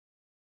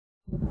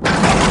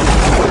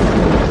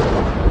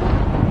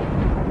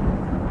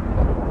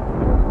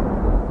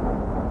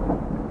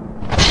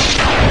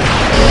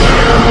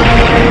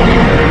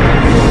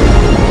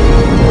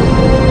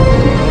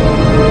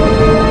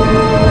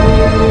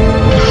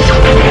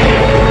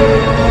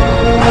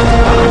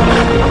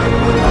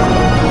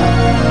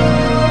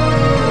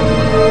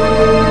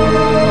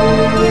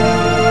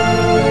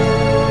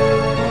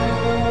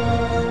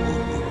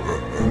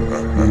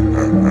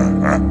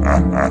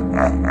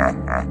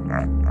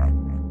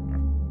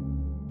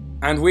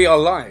And we are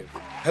live.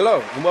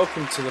 Hello, and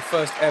welcome to the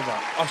first ever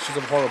Ushers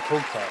of Horror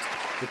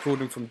podcast,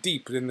 recording from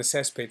deep within the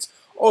cesspits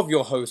of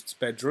your host's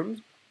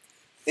bedroom.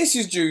 This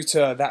is due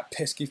to that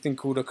pesky thing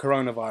called a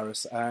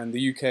coronavirus, and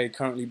the UK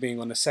currently being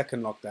on a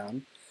second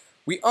lockdown.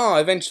 We are,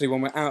 eventually,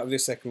 when we're out of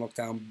this second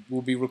lockdown,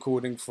 we'll be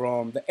recording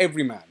from the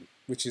Everyman,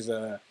 which is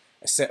a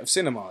set of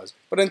cinemas.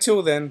 But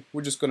until then,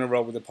 we're just going to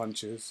roll with the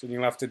punches, and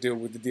you'll have to deal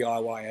with the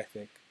DIY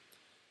ethic.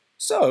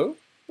 So,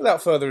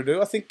 without further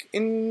ado, I think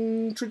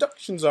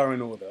introductions are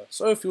in order.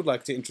 So if you'd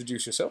like to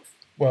introduce yourself.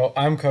 Well,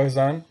 I'm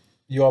Kozan,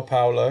 you're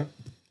Paolo.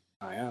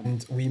 I am.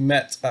 And we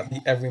met at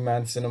the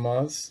Everyman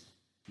Cinemas.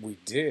 We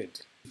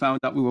did. Found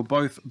out we were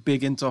both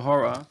big into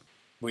horror.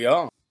 We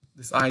are.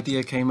 This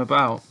idea came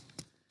about.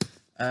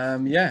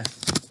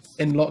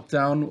 In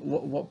lockdown,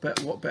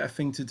 what better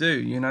thing to do,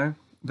 you know?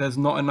 There's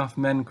not enough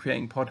men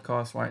creating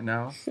podcasts right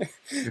now.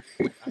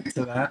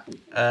 To that,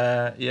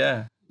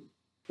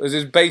 There's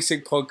this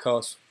basic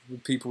podcast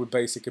with people with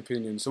basic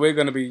opinions. So we're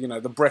going to be,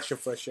 the breath of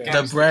fresh air.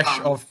 The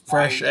breath of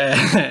fresh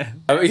air.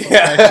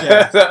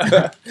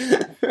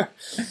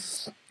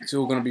 It's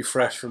all going to be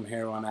fresh from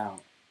here on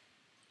out.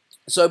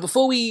 So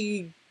before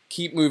we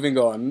keep moving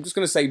on, I'm just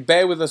going to say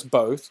bear with us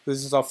both.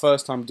 This is our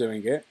first time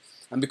doing it.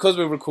 And because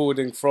we're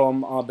recording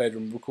from our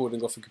bedroom,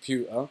 recording off a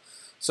computer,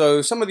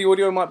 so some of the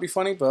audio might be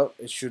funny, but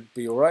it should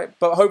be all right.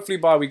 But hopefully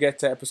by we get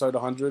to episode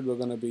 100, we're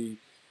going to be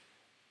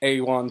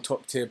A1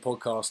 top tier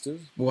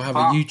podcasters. We'll have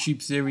a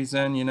YouTube series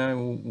then,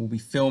 we'll be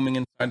filming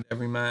inside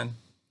Everyman.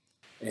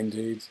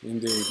 Indeed. Do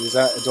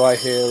I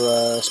hear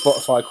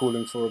Spotify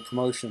calling for a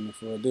promotion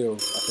for a deal? I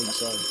think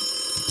so.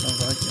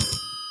 Sounds like it.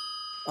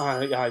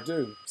 I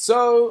do.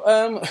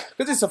 So,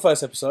 because this is the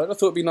first episode, I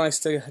thought it'd be nice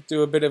to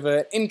do a bit of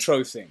an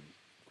intro thing.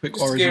 Quick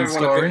origin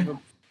story.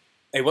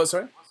 Hey, what,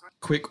 sorry?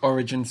 Quick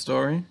origin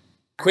story.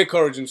 Quick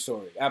origin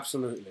story,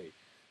 absolutely.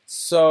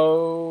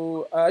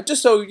 So,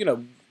 just so,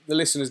 the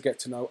listeners get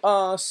to know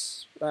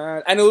us,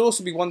 and it'll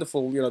also be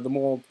wonderful, the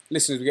more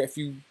listeners we get, if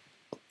you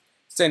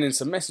send in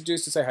some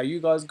messages to say how you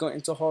guys got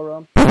into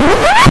horror.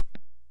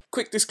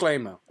 Quick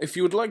disclaimer, if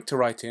you would like to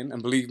write in,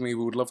 and believe me,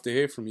 we would love to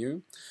hear from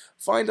you,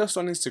 find us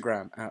on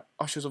Instagram at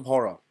Ushers of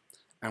Horror,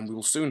 and we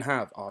will soon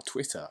have our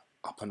Twitter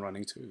up and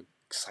running too.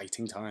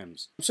 Exciting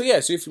times. So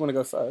if you want to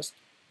go first.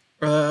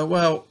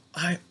 Well,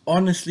 I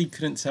honestly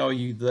couldn't tell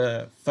you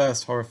the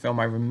first horror film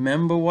I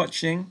remember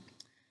watching,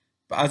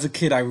 but as a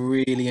kid I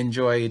really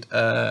enjoyed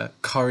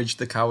Courage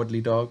the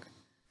Cowardly Dog.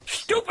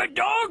 Stupid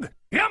dog!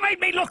 You made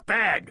me look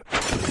bad!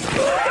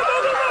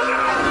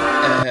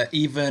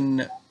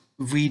 Even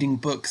reading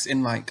books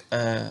in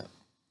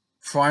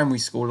primary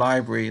school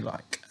library, I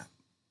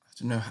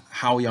don't know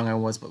how young I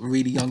was, but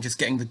really young, just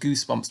getting the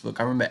Goosebumps book.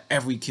 I remember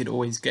every kid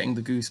always getting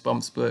the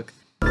Goosebumps book.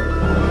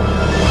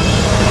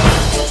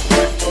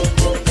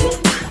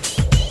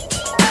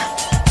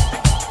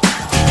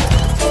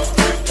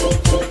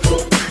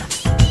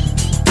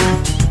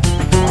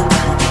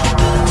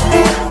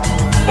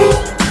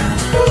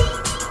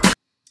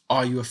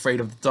 Are You Afraid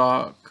of the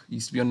Dark?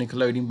 Used to be on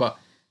Nickelodeon, but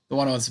the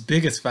one I was the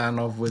biggest fan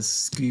of was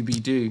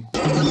Scooby-Doo.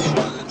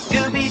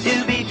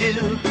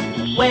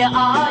 Scooby-Dooby-Doo, where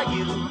are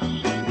you?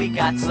 We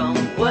got some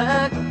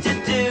work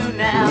to do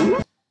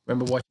now.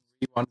 Remember watching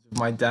reruns with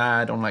my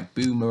dad on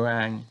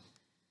Boomerang.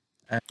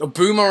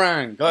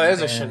 Boomerang! Oh,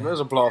 there's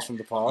a blast from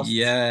the past.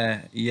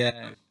 Yeah.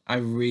 I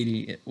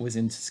really was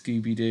into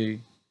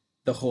Scooby-Doo.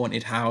 The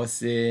haunted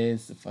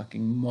houses, the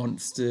fucking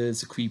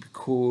monsters, the creepy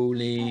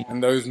crawly.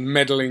 And those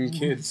meddling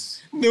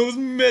kids.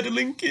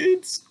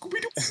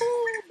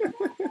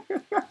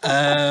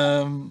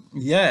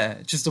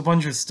 Scooby-Doo. Just a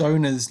bunch of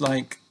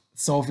stoners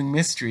solving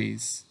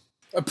mysteries.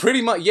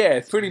 Pretty much.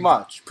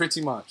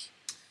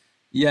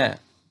 Yeah,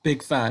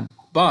 big fan.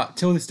 But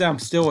till this day, I'm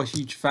still a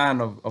huge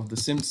fan of The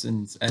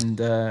Simpsons, and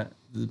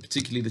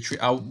particularly the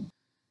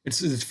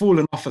It's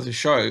fallen off as a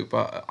show,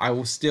 but I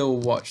will still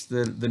watch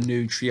the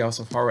new Treehouse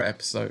of Horror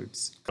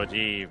episodes. Good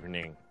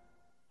evening.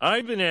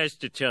 I've been asked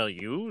to tell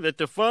you that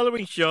the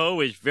following show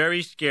is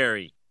very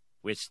scary,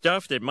 with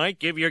stuff that might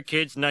give your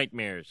kids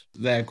nightmares.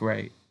 They're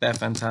great. They're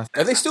fantastic.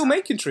 Are they still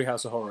making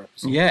Treehouse of Horror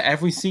episodes? Yeah,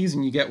 every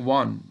season you get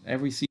one.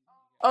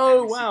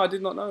 Oh, wow, I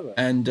did not know that.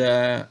 And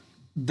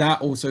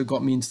that also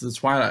got me into the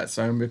Twilight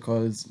Zone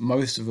because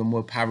most of them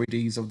were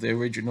parodies of the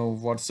original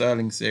Rod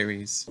Serling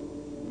series.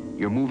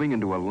 You're moving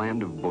into a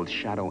land of both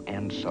shadow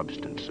and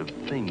substance, of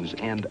things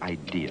and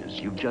ideas.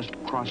 You've just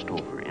crossed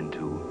over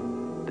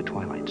into the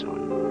Twilight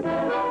Zone.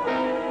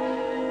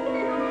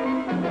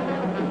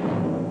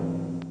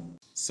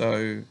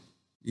 So,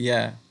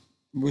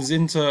 was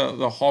into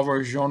the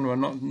horror genre,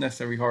 not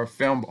necessarily horror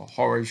film, but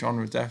horror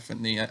genre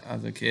definitely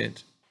as a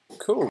kid.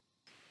 Cool.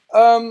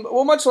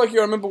 Well, much like you,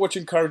 I remember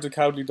watching Courage the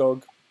Cowardly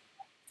Dog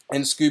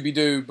and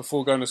Scooby-Doo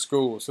before going to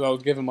school, so I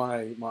was given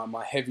my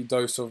heavy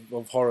dose of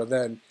horror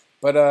then.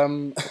 But I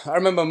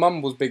remember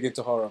Mum was big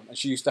into horror, and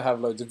she used to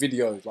have loads of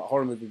videos,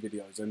 horror movie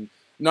videos, and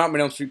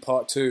Nightmare on Elm Street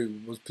Part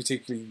 2 was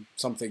particularly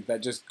something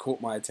that just caught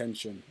my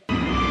attention. You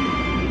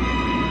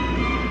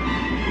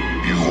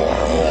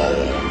are all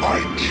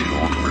my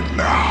children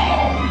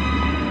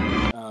now.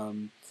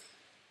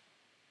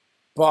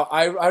 But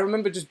I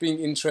remember just being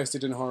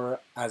interested in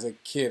horror as a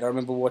kid. I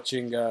remember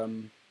watching,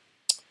 oh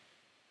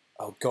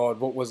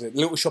God, what was it?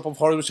 Little Shop of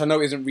Horrors, which I know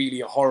isn't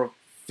really a horror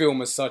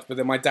film as such, but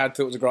then my dad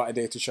thought it was a great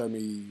idea to show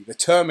me The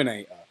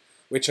Terminator,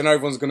 which I know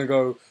everyone's going to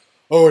go,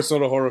 oh, it's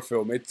not a horror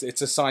film. It's a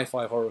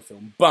sci-fi horror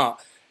film. But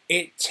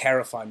it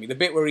terrified me. The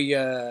bit where he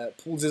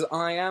pulls his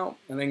eye out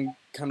and then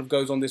kind of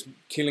goes on this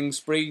killing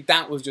spree,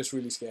 that was just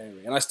really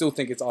scary. And I still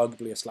think it's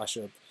arguably a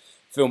slasher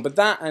film. But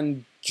that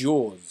and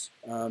Jaws,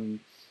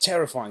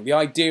 terrifying. The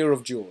idea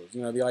of Jaws,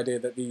 the idea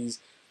that these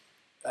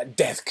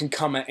death can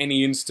come at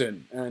any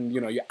instant, and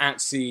you're at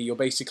sea. You're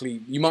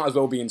basically, you might as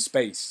well be in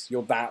space.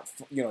 You're that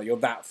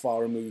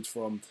far removed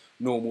from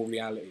normal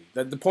reality.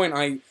 The point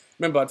I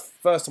remember,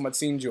 first time I'd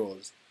seen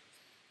Jaws,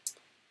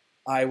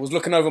 I was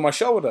looking over my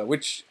shoulder,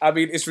 which I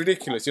mean, it's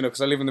ridiculous,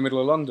 because I live in the middle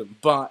of London,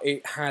 but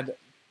it had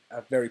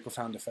a very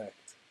profound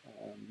effect,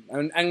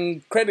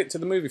 and credit to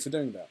the movie for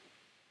doing that.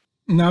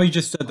 Now you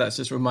just said that's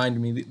just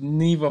reminded me that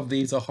neither of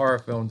these are horror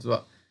films,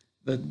 but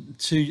the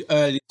two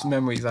earliest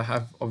memories I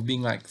have of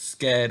being like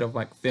scared of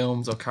like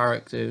films or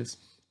characters.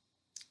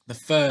 The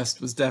first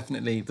was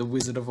definitely The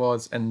Wizard of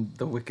Oz and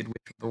The Wicked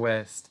Witch of the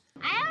West.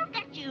 I'll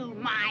get you,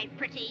 my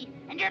pretty,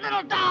 and your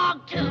little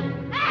dog too.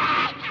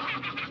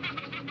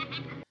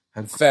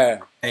 Fair,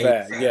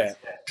 yeah.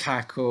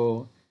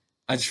 Cackle.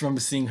 I just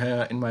remember seeing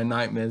her in my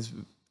nightmares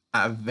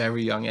at a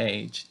very young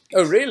age.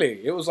 Oh,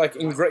 really? It was like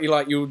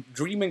like you were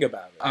dreaming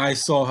about it. I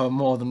saw her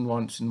more than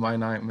once in my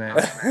nightmare.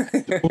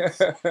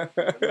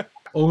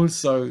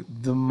 Also,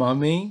 The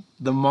Mummy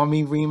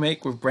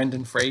remake with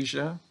Brendan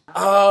Fraser.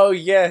 Oh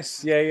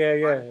yes,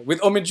 yeah. With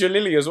Omid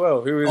Jalili as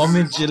well, who is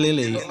Omid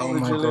Jalili. Oh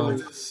my god,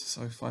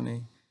 so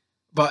funny.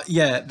 But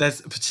yeah, there's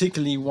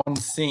particularly one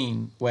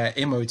scene where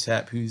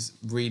Imhotep, who's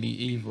really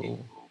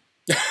evil.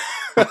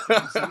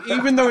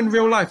 Even though in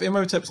real life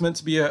Imhotep's meant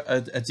to be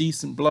a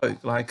decent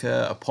bloke, like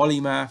a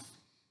polymath.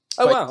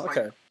 Oh wow,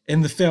 okay.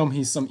 In the film,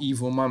 he's some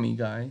evil mummy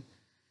guy.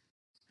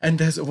 And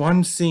there's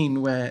one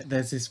scene where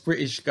there's this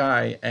British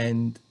guy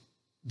and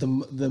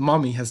the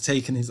mummy has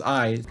taken his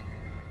eyes.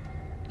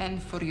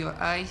 And for your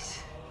eyes,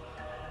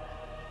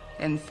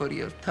 and for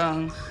your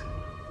tongue.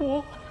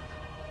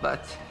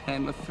 But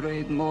I'm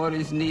afraid more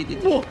is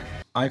needed.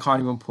 I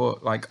can't even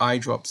put like eye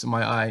drops in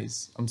my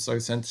eyes. I'm so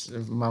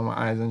sensitive about my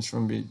eyes, and just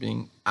remember it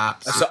being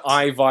absolute. So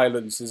eye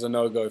violence is a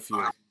no-go for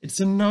you.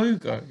 It's a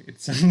no-go.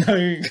 It's a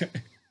no-go.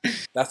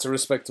 That's a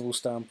respectable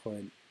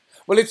standpoint.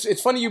 Well,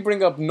 it's funny you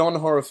bring up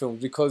non-horror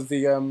films because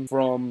the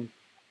from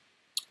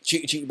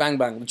Chitty Chitty Bang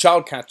Bang, the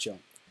Child Catcher.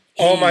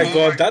 Oh my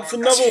god, that's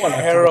another one.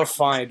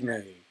 Terrified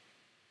me.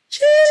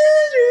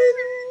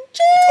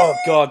 Oh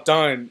god,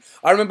 don't.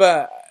 I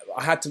remember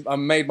I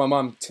made my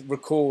mum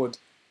record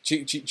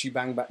Chitty Chitty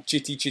Bang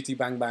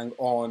Bang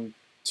on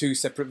 2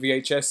 separate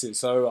VHSs,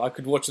 so I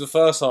could watch the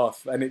first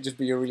half and it'd just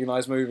be a really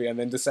nice movie, and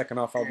then the second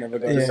half I'd never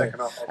go. The second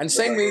half. And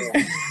same with,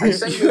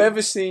 have you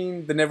ever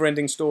seen The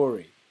Neverending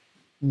Story?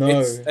 No.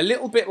 It's a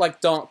little bit like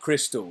Dark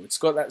Crystal. It's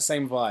got that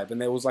same vibe, and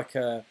there was like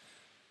a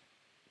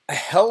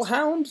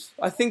hellhound,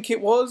 I think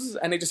it was,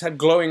 and it just had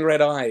glowing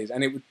red eyes,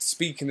 and it would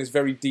speak in this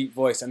very deep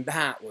voice, and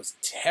that was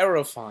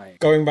terrifying.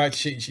 Going back to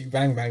Chitty Chitty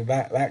Bang Bang,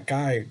 that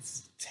guy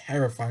is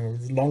terrifying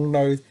with his long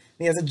nose.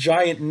 He has a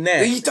giant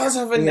net. He does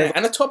have a net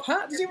and a top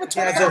hat. Does he have a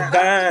top hat? He has a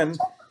van.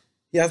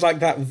 He has like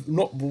that,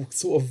 not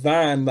sort of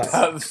van.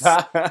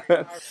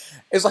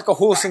 It's like a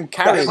horse and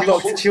carriage. He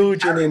locks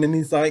children in, and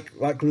he's like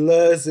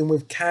lures them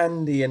with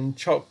candy and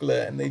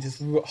chocolate, and they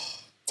just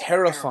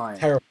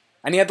terrifying.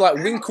 And he had like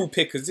winkle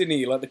pickers, didn't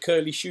he? Like the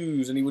curly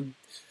shoes, and he would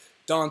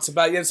dance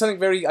about. Yeah, something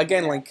very,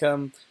 again, like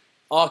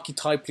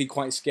archetypally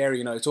quite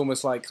scary. It's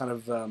almost like kind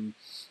of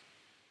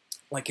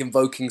like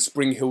invoking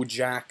Spring Hill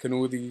Jack and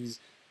all these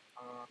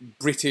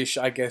British,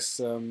 I guess,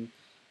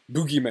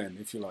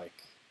 boogeymen, if you like.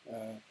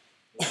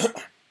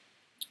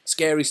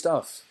 Scary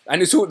stuff,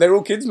 and they're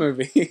all kids'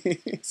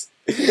 movies.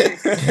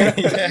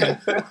 I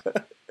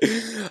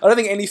don't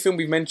think any film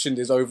we've mentioned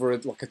is over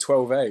like a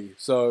 12A.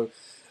 So,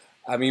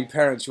 I mean,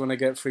 parents, you want to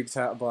get freaked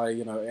out by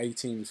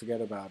 18,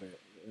 forget about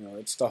it.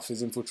 Stuff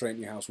is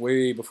infiltrating your house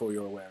way before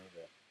you're aware of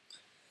it.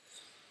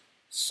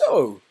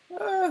 So,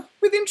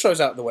 with intros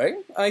out of the way,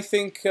 I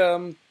think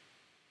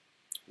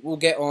we'll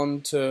get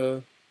on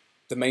to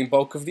the main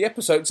bulk of the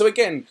episode. So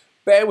again,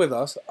 bear with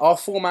us. Our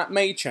format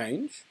may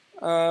change,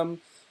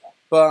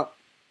 but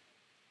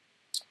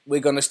we're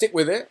going to stick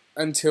with it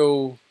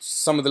until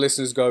some of the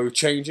listeners go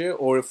change it,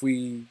 or if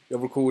we are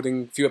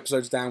recording a few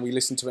episodes down, we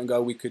listen to it and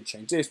go, we could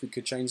change this, we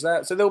could change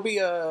that. So there'll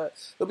be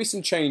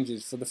some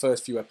changes for the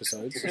first few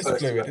episodes.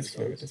 It's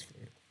fluid.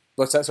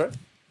 What's that, sorry?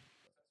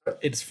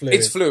 It's fluid.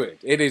 It's fluid.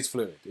 It is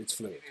fluid. It's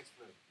fluid.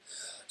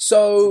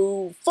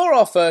 So for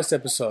our first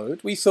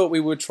episode, we thought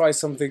we would try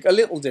something a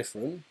little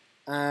different.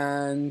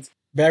 And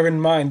bear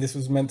in mind, this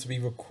was meant to be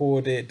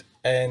recorded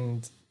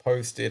and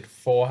posted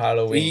for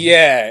Halloween.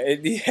 Yeah,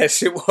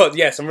 yes, it was.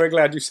 Yes, I'm very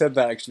glad you said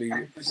that, actually.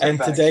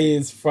 And today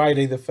is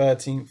Friday the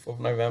 13th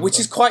of November. Which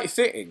is quite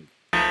fitting.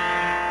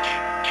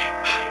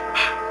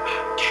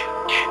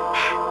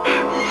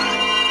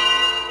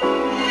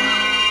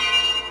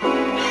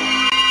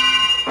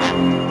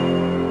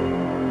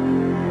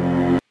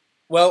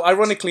 Well,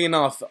 ironically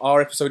enough,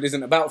 our episode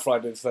isn't about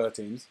Friday the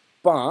 13th,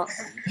 but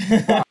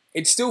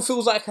it still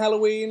feels like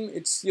Halloween.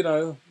 It's, you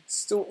know, it's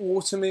still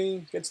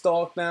autumny, gets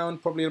dark now in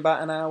probably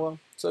about an hour.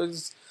 So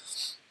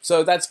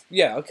that's,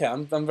 yeah, okay,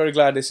 I'm very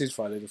glad this is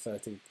Friday the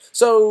 13th.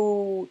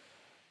 So,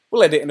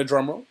 we'll edit in a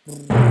drum roll.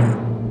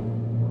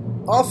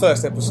 Our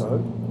first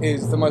episode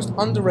is the most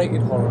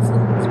underrated horror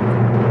films.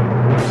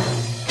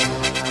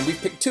 And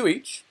we've picked 2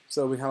 each,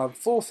 so we have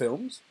 4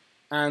 films.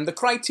 And the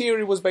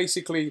criteria was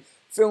basically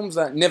films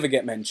that never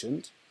get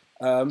mentioned,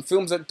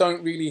 films that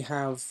don't really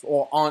have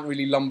or aren't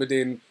really lumbered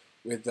in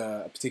with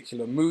a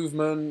particular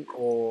movement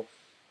or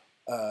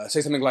say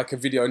something like a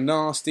video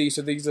nasty.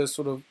 So these are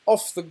sort of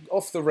off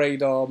the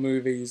radar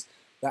movies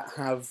that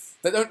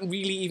don't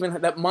really even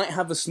that might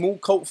have a small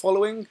cult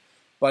following,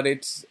 but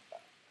it's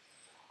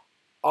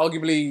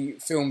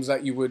arguably films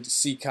that you would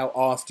seek out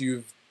after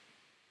you've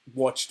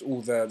watched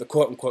all the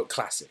quote unquote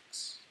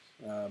classics.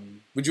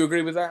 Would you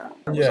agree with that?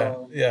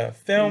 Yeah.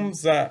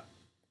 Films that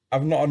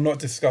I've not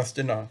discussed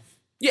enough.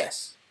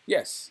 Yes.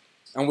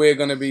 And we're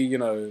going to be, you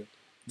know,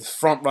 the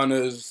front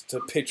runners to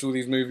pitch all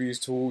these movies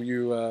to all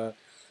you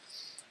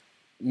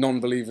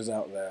non-believers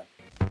out there.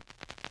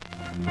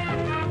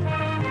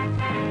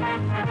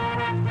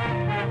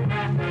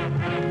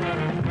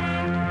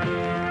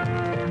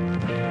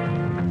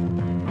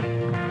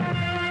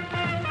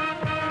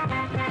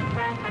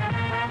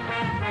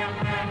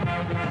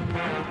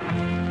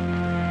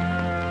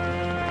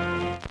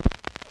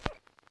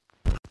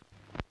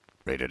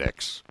 Rated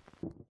X.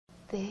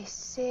 They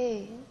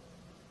say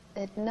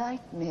that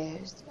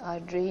nightmares are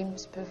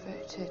dreams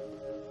perverted.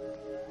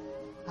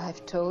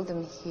 I've told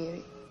them here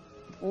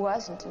it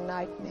wasn't a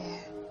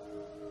nightmare,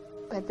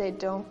 but they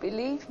don't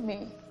believe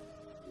me.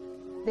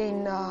 They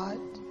nod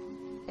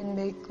and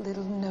make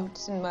little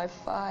notes in my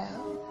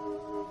file.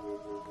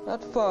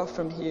 Not far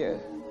from here,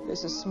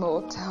 there's a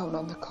small town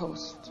on the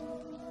coast.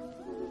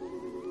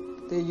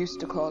 They used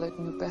to call it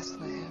New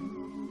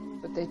Bethlehem,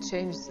 but they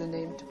changed the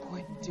name to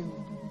Point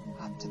Doom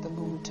after the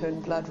moon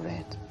turned blood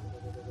red.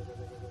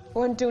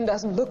 Point Doom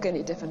doesn't look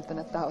any different than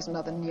 1,000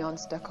 other neon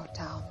stucco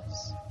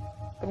towns.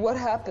 But what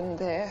happened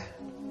there,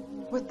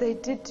 what they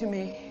did to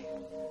me,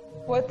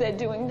 what they're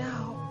doing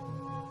now,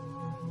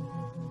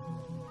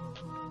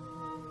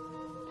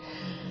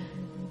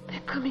 they're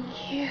coming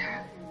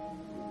here.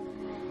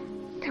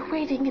 They're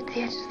waiting at the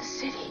edge of the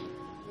city.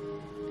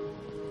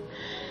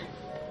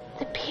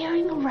 They're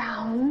peering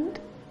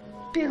around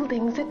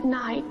buildings at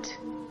night.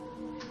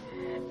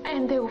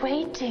 And they're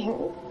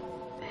waiting.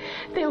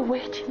 They're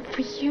waiting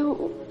for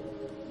you.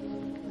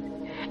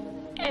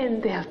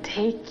 And they'll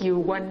take you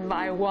one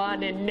by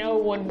one, and no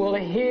one will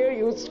hear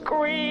you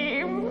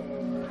scream.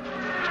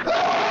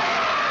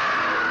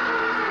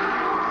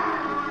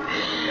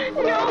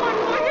 No one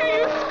will hear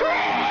you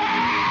scream!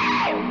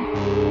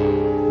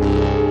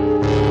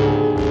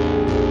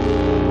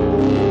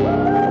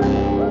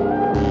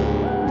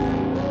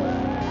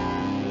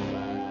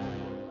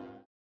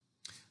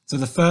 So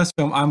the first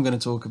film I'm going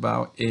to talk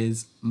about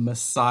is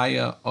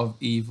Messiah of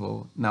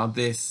Evil. Now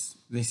this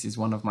is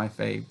one of my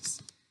faves.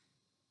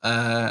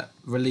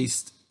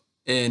 Released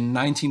in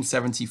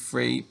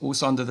 1973,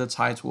 also under the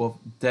title of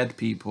Dead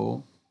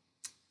People.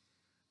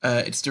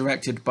 It's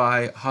directed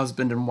by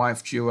husband and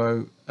wife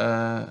duo.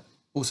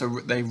 Also,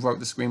 they wrote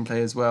the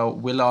screenplay as well,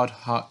 Willard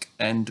Huck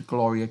and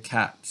Gloria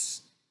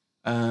Katz.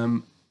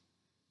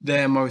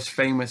 They're most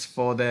famous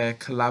for their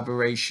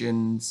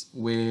collaborations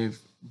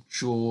with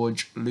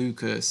George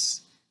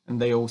Lucas,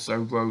 and they also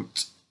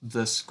wrote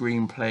the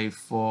screenplay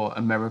for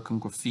American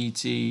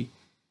Graffiti,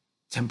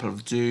 Temple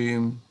of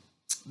Doom.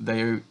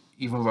 They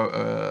even wrote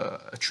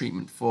a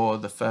treatment for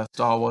the first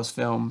Star Wars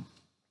film.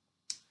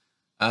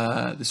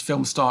 This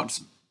film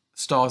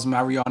stars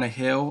Mariana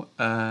Hill.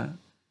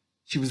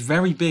 She was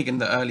very big in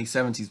the early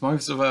 70s.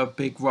 Most of her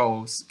big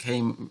roles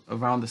came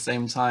around the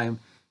same time.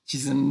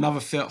 She's in another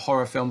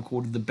horror film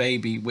called The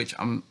Baby, which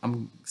I'm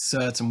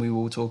certain we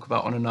will talk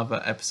about on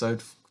another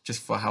episode,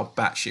 just for how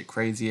batshit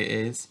crazy it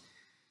is.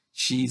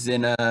 She's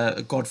in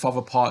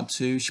Godfather Part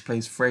 2. She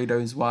plays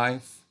Fredo's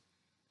wife.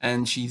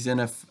 And she's in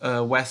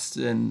a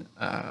Western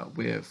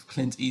with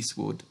Clint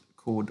Eastwood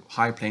called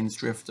High Plains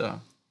Drifter.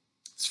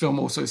 This film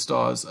also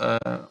stars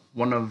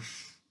one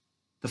of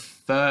the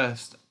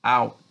first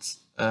out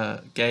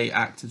gay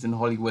actors in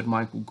Hollywood,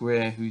 Michael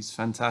Greer, who's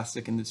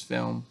fantastic in this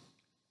film.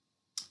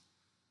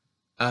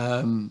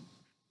 The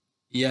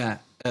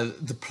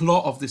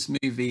plot of this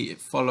movie,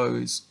 it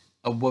follows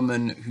a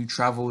woman who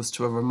travels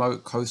to a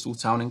remote coastal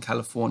town in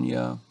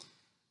California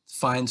to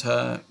find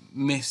her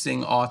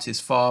missing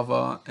artist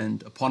father,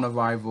 and upon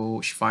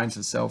arrival she finds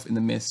herself in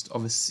the midst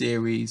of a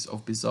series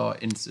of bizarre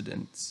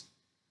incidents.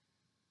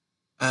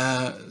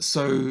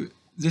 So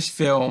this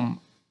film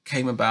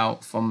came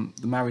about from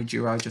the married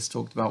duo I just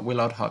talked about,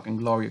 Willard Huck and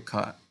Gloria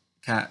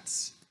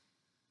Katz.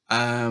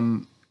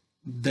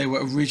 They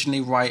were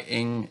originally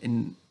writing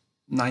in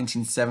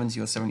 1970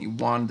 or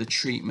 71 the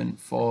treatment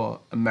for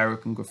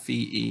American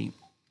Graffiti,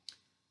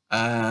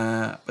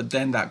 but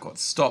then that got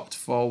stopped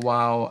for a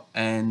while,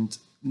 and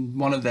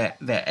one of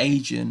their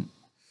agent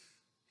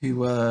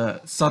who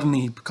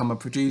suddenly become a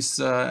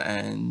producer,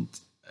 and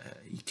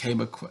he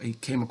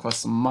came across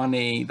some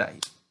money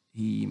that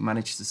he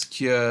managed to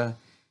secure,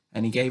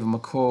 and he gave him a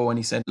call and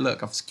he said,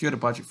 "Look, I've secured a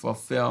budget for a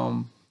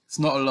film. It's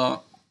not a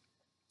lot,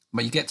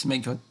 but you get to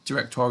make your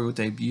directorial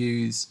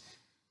debuts.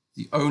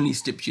 The only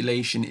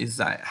stipulation is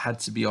that it had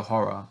to be a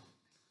horror."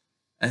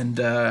 And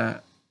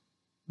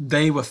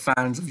they were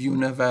fans of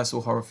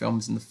Universal horror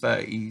films in the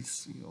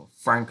 30s, your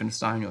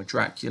Frankenstein, your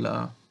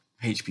Dracula,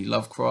 H.P.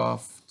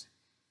 Lovecraft.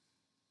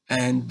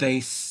 And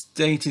they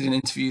stated in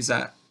interviews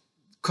that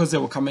because they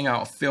were coming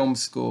out of film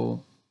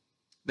school,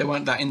 they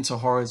weren't that into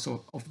horrors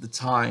of the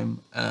time,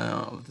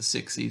 of the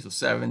 60s or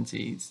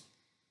 70s.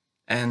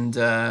 And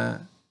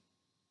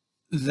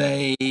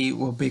they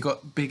were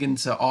big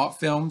into art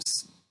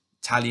films,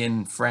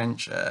 Italian,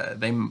 French.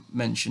 They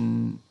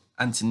mention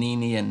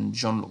Antonini and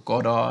Jean-Luc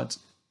Godard.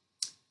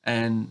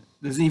 And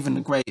there's even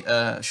a great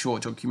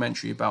short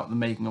documentary about the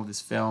making of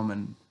this film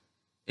and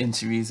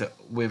interviews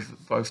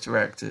with both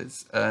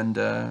directors. And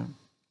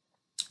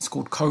it's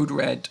called Code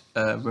Red,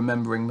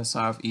 Remembering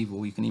Messiah of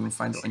Evil. You can even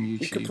find it on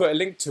YouTube. You could put a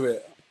link to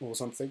it or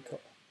something.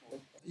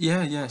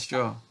 Yeah,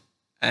 sure.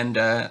 And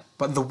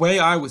but the way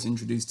I was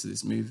introduced to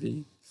this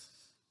movie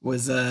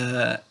was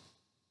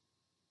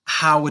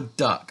Howard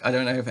Duck. I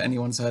don't know if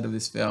anyone's heard of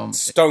this film.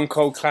 Stone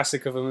cold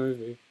classic of a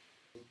movie.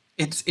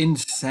 It's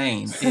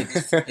insane.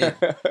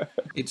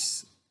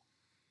 It's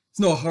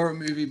not a horror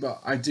movie, but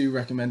I do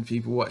recommend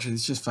people watch it.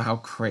 It's just for how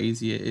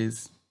crazy it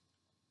is.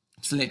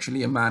 It's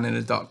literally a man in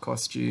a duck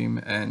costume,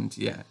 and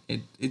yeah,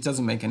 it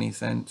doesn't make any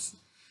sense,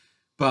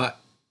 but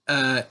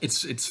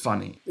it's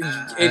funny.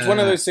 It's one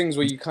of those things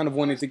where you kind of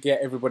wanted to get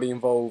everybody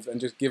involved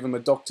and just give them a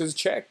doctor's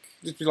check.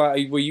 Just be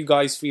like, were you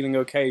guys feeling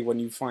okay when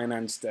you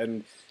financed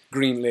and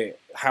greenlit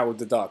Howard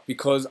the Duck?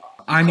 Because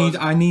I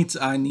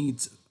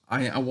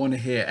want to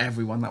hear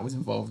everyone that was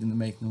involved in the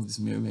making of this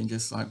movie and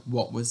just like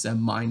what was their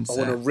mindset.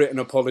 I want a written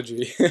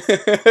apology. No,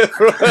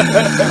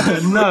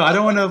 I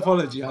don't want an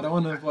apology. I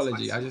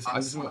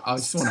just want to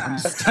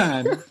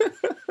understand.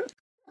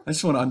 I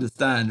just want to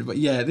understand. But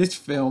yeah, this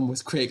film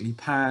was critically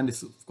panned.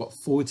 It's got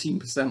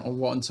 14% on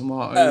Rotten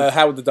Tomatoes.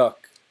 Howard the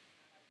Duck.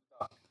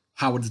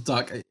 Howard the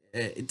Duck.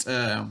 It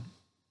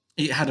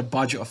had a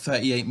budget of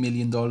 $38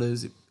 million.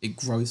 It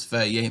grossed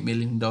 $38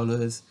 million.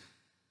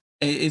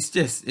 It's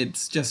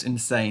just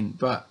insane.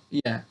 But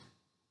yeah,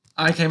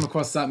 I came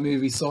across that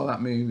movie, saw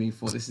that movie,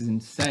 thought this is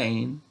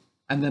insane.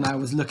 And then I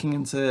was looking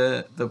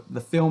into the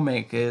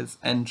filmmakers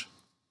and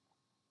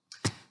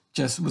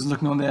just was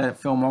looking on their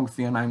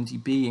filmography on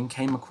IMDb and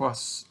came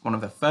across one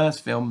of their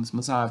first films,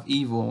 Messiah of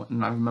Evil.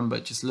 And I remember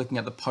just looking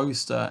at the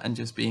poster and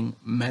just being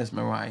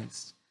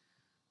mesmerized.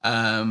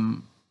 I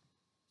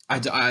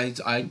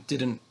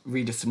didn't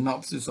read a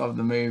synopsis of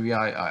the movie.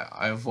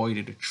 I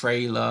avoided a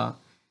trailer.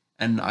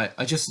 And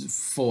I just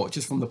thought,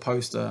 just from the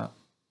poster,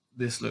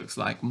 this looks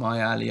like my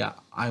alley.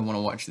 I want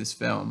to watch this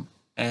film.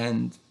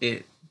 And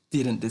it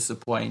didn't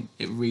disappoint.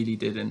 It really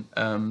didn't.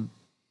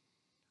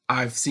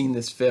 I've seen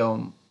this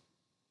film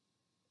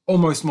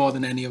almost more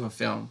than any other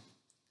film.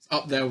 It's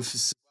up there with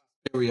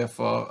Suspiria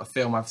for a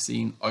film I've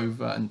seen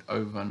over and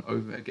over and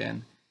over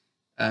again.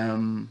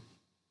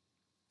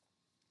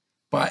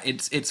 But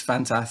it's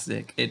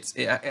fantastic. It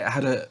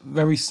had a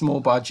very small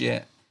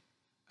budget.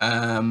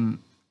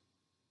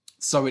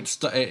 So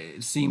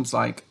it seems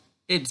like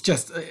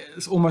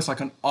it's almost like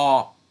an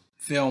art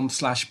film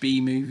 /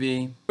 B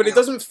movie. But it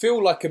doesn't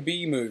feel like a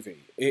B movie.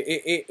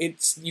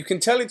 It's you can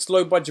tell it's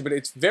low budget, but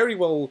it's very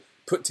well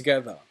put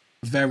together.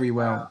 Very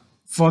well.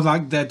 For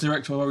like their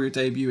directorial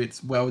debut,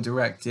 it's well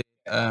directed.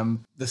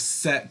 The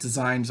set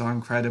designs are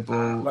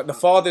incredible. Like the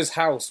father's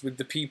house with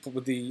the people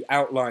with the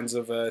outlines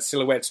of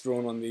silhouettes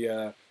drawn on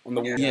the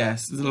wall.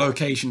 Yes, the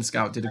location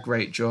scout did a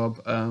great job.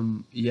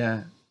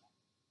 Yeah.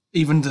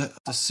 Even the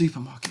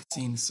supermarket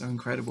scene is so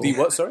incredible. The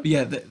what? Sorry.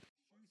 Yeah,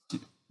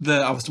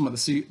 I was talking about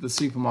the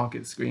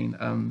supermarket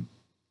screen.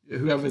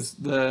 Whoever's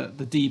the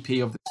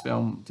DP of this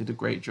film did a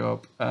great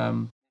job.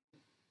 About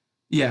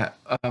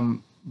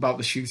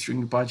the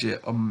shoestring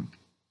budget.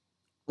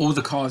 All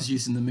the cars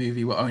used in the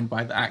movie were owned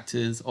by the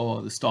actors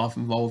or the staff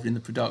involved in the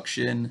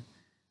production.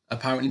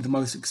 Apparently, the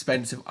most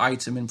expensive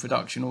item in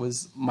production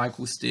was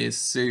Michael Steer's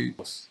suit.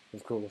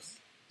 Of course.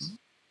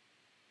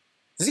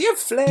 Does he have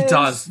flares? He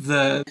does.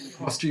 The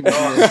costume is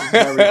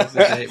very of the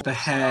day. The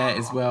hair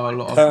as well, a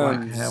lot of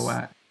black hair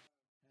wax.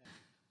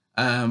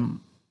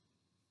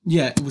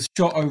 It was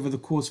shot over the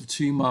course of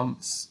 2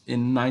 months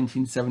in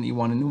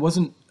 1971, and it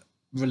wasn't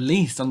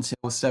released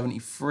until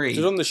 73. It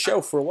was on the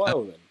shelf for a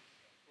while then.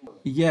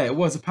 Yeah, it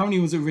was. Apparently,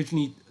 it was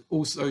originally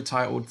also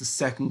titled The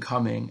Second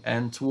Coming,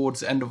 and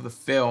towards the end of the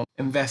film,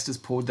 investors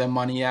pulled their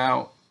money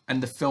out,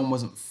 and the film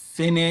wasn't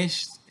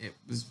finished. It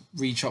was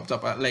re-chopped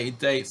up at a later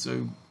date,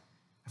 so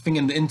I think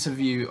in the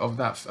interview of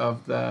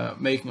the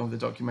making of the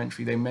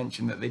documentary, they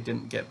mentioned that they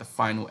didn't get the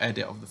final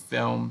edit of the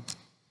film.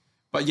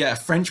 But yeah, a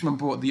Frenchman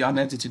brought the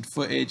unedited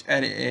footage,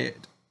 edited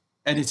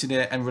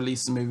it, and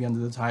released the movie under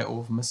the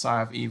title of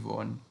Messiah of Evil,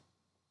 and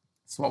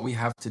it's what we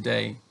have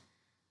today.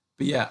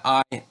 But yeah,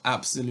 I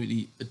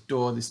absolutely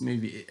adore this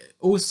movie.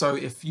 Also,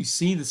 if you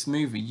see this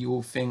movie, you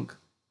will think,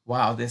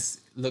 wow, this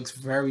looks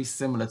very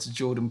similar to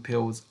Jordan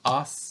Peele's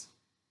Us.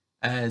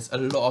 There's a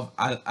lot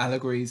of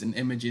allegories and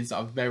images that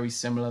are very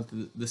similar.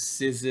 The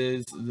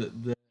scissors,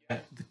 the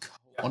coat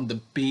on the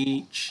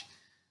beach,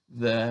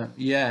 Well,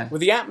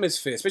 the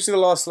atmosphere, especially the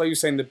last, like you were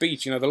saying, the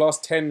beach. You know, the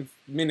last 10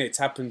 minutes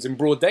happens in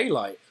broad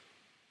daylight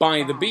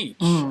by the beach,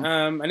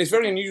 and it's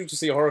very unusual to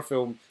see a horror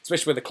film,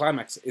 especially where the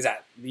climax is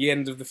at the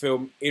end of the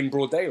film in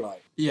broad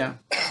daylight. Yeah.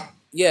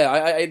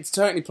 Yeah, it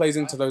certainly plays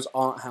into those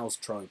art house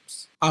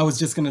tropes. I was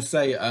just gonna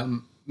say,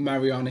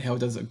 Mariana Hill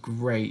does a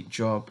great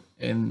job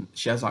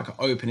she has like an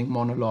opening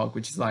monologue,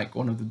 which is like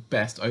one of the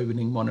best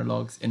opening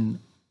monologues in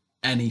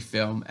any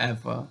film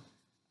ever.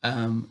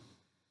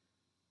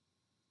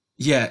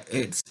 Yeah,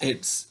 it's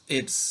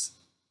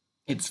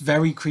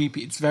very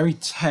creepy. It's very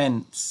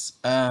tense,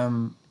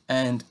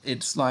 and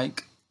it's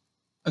like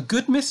a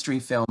good mystery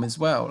film as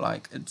well.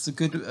 Like it's a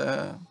good.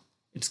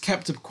 It's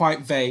kept up quite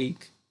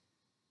vague,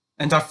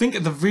 and I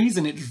think the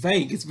reason it's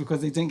vague is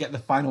because they didn't get the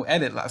final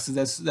edit. Like, so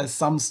there's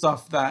some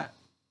stuff that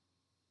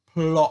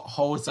plot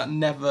holes that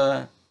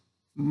never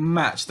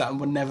matched, that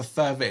were never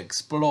further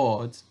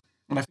explored,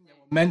 and I think they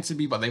were meant to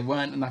be, but they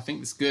weren't. And I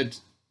think it's good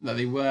that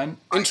they weren't.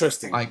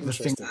 Interesting. Like the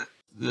thing,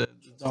 the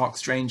Dark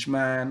Strange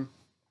Man.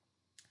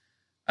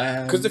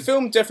 Because the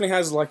film definitely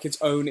has like its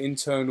own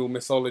internal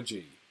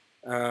mythology.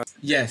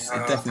 Yes,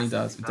 it definitely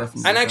does. It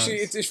definitely. And actually,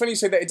 it's funny you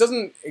say that. It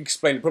doesn't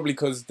explain it, probably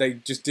because they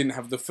just didn't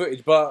have the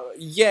footage. But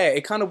yeah,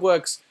 it kind of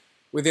works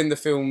within the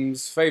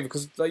film's favour,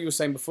 because like you were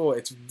saying before,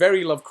 it's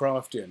very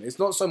Lovecraftian. It's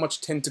not so much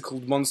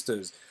tentacled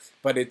monsters,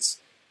 but it's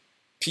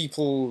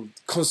people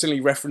constantly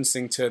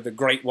referencing to the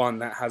Great One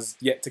that has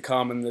yet to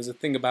come. And there's a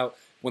thing about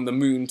when the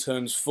moon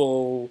turns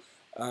full.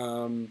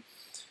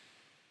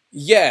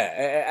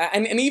 Yeah,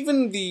 and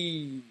even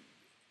the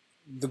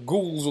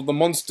ghouls or the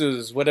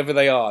monsters, whatever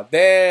they are,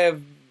 they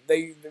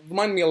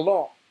remind me a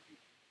lot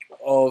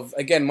of,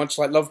 again, much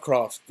like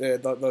Lovecraft.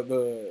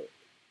 The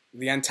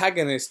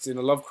antagonists in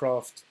a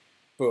Lovecraft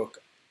book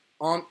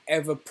aren't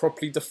ever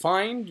properly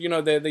defined. You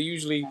know, they're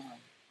usually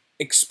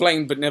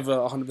explained but never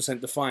 100%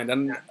 defined.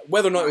 And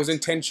whether or not it was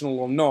intentional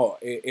or not,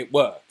 it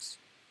works.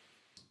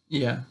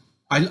 Yeah.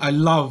 I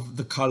love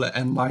the colour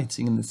and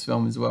lighting in this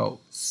film as well.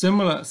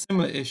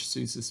 Similar-ish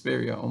to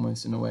Suspiria,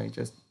 almost, in a way.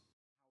 Just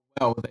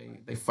how well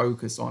they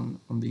focus on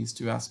these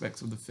two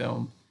aspects of the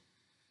film.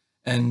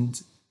 And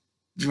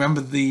do you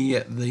remember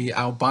the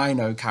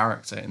albino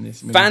character in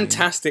this movie?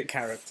 Fantastic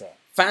character.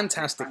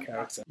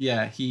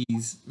 Yeah,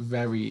 he's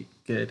very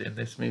good in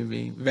this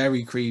movie.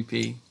 Very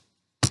creepy.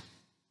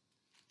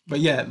 But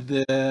yeah,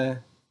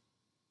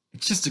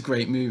 it's just a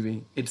great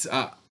movie. It's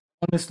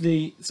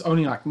honestly, it's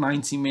only like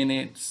 90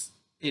 minutes.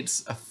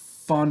 It's a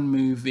fun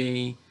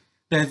movie.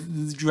 Do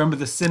you remember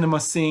the cinema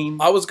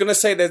scene? I was gonna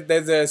say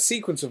there's a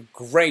sequence of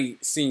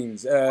great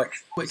scenes,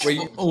 which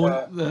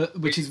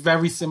is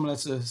very similar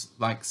to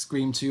like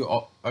Scream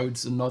 2,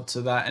 owes a nod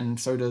to that, and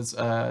so does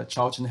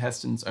Charlton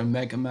Heston's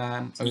Omega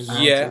Man.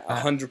 Yeah,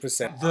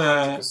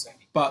 100%.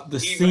 But the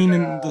scene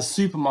in the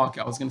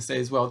supermarket, I was gonna say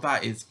as well,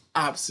 that is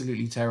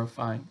absolutely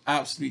terrifying.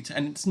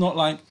 And it's not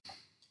like,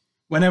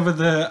 whenever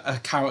a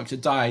character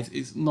dies,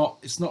 it's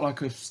not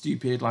like a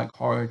stupid like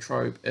horror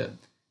trope.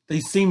 They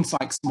seem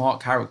like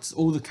smart characters.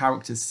 All the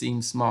characters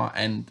seem smart,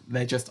 and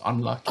they're just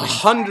unlucky.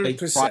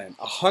 100%.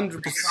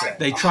 100%.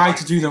 They try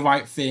to do the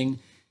right thing.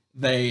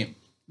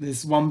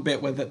 There's one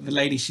bit where the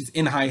lady, she's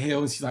in high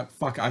heels. She's like,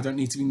 "Fuck it, I don't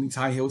need to be in these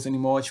high heels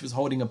anymore." She was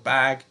holding a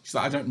bag. She's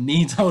like, "I don't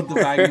need to hold the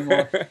bag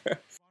anymore."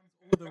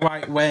 All the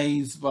right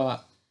ways,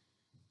 but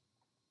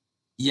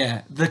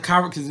yeah, the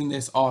characters in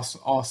this are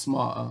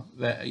smarter.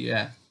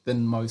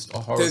 Than most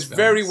horror There's films.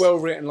 very well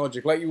written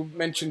logic. Like you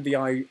mentioned, the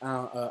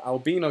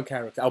albino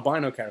character.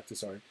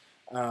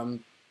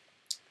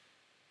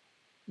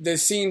 The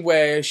scene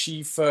where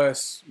she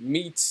first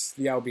meets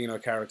the albino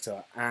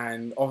character,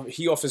 and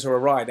he offers her a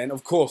ride. And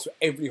of course,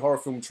 every horror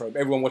film trope,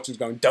 everyone watching is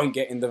going, "Don't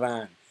get in the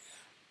van,"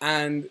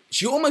 and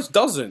she almost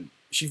doesn't.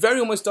 She very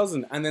almost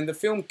doesn't. And then the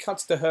film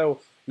cuts to her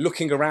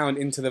looking around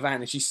into the van,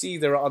 and she sees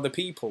there are other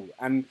people.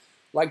 And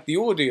like the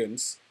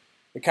audience,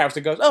 the character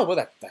goes, "Oh,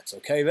 well, that's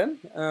okay then.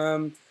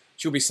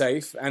 She'll be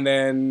safe." And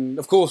then,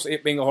 of course,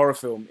 it being a horror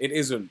film, it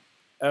isn't.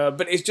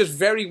 But it's just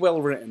very well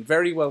written,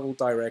 very well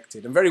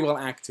directed, and very well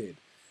acted.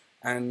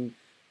 And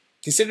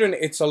considering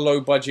it's a low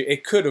budget,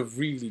 it could have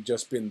really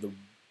just been the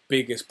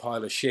biggest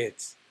pile of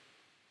shit.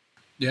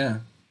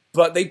 Yeah.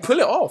 But they pull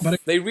it off.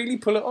 They really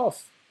pull it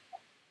off.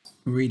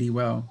 Really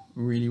well.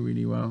 Really,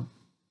 really well.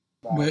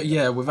 But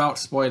yeah, without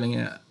spoiling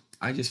it,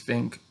 I just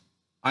think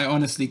I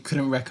honestly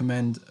couldn't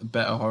recommend a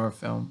better horror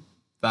film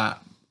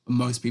that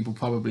most people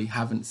probably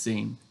haven't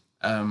seen.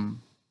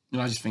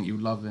 I just think you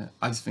would love it.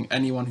 I just think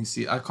anyone who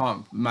sees, I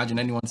can't imagine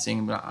anyone seeing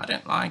it, but I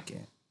don't like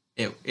it.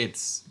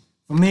 It's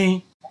for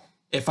me.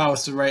 If I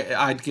was to rate it,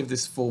 I'd give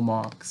this 4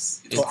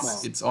 marks.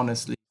 It's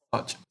honestly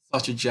such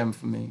a gem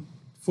for me.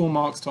 4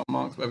 marks, top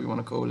marks, whatever you want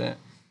to call it.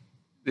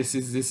 This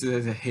is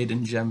a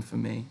hidden gem for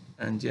me.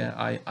 And yeah,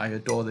 I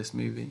adore this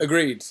movie.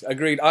 Agreed.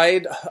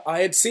 I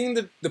had seen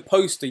the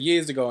poster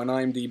years ago on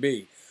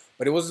IMDb,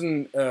 but it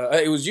wasn't.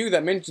 It was you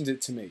that mentioned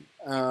it to me.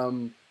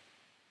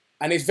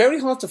 And it's very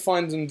hard to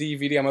find on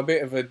DVD. I'm a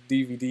bit of a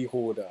DVD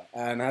hoarder,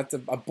 and I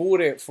bought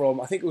it from,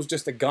 I think it was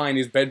just a guy in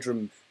his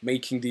bedroom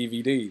making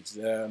DVDs.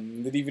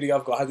 The DVD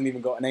I've got hasn't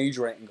even got an age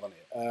rating on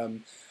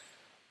it.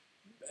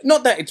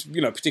 Not that it's,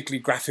 particularly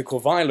graphic or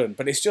violent,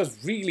 but it's just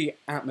really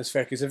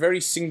atmospheric. It's a very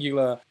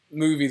singular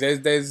movie.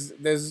 There's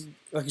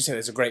like you said,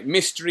 there's a great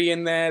mystery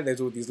in there.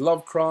 There's all these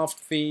Lovecraft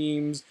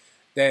themes.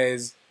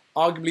 There's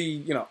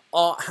arguably,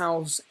 art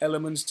house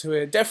elements to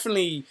it.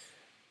 Definitely.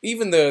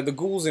 Even the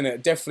ghouls in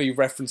it, definitely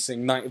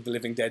referencing Night of the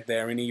Living Dead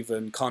there, and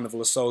even Carnival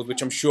of Souls,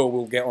 which I'm sure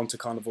we'll get onto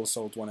Carnival of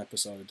Souls one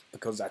episode,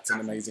 because that's an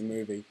amazing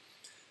movie.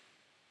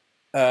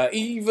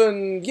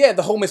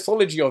 The whole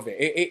mythology of it,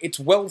 it's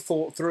well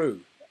thought through,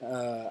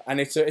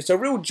 and it's a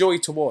real joy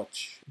to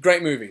watch.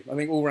 Great movie. I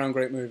think all-round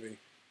great movie.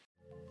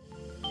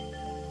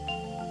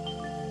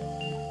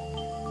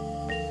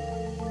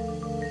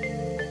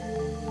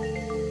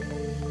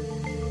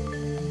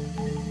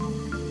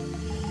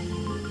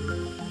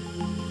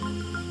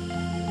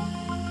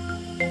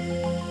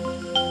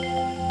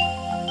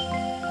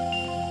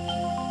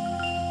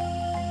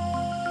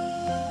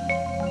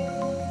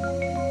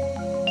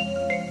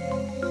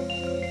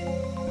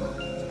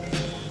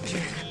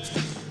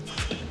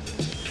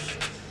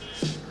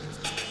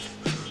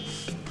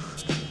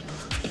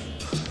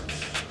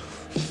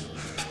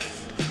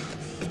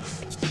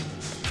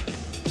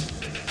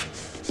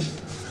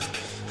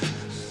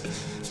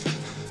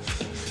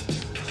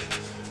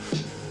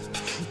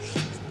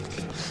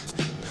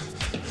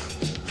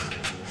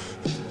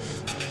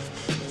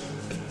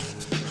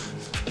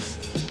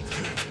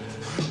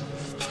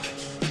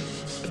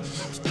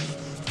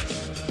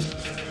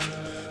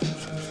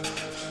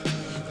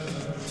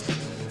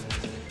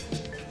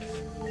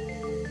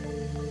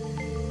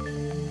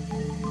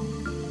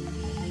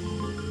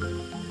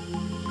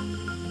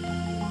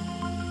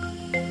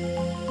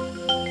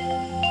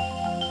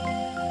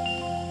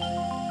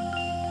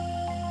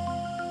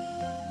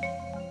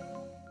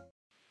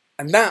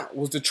 And that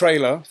was the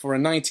trailer for a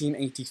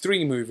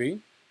 1983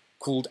 movie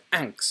called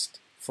Angst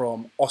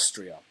from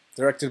Austria,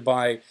 directed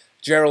by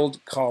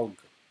Gerald Kalg.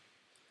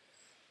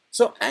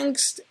 So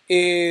Angst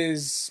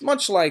is,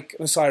 much like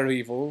Messiah of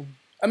Evil,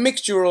 a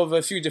mixture of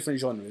a few different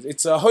genres.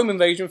 It's a home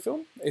invasion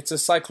film, it's a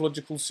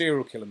psychological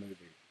serial killer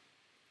movie.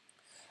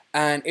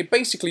 And it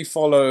basically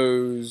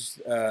follows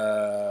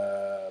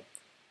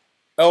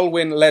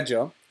Erwin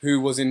Ledger, who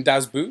was in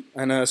Das Boot,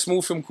 and a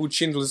small film called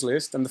Schindler's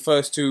List, and the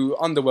first two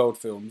Underworld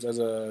films,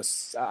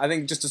 I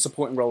think just a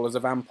supporting role as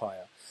a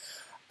vampire.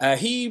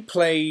 He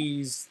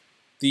plays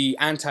the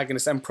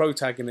antagonist and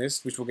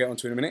protagonist, which we'll get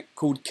onto in a minute,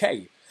 called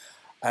Kay.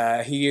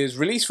 He is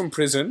released from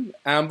prison,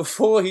 and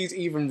before he's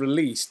even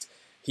released,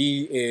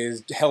 he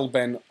is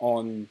hell-bent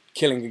on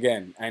killing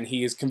again, and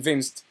he is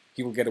convinced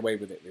he will get away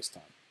with it this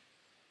time.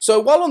 So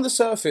while on the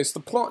surface, the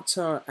plot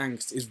to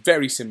Angst is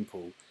very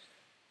simple.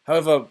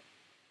 However,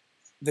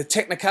 the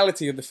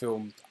technicality of the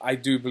film, I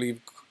do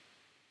believe,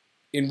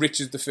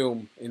 enriches the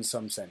film in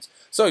some sense.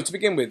 So, to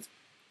begin with,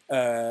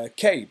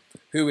 Kay,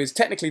 who is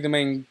technically the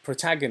main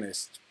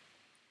protagonist,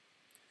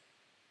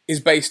 is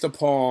based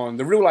upon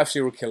the real-life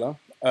serial killer,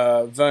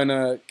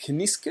 Werner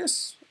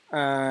Kniskes,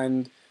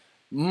 and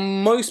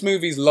most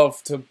movies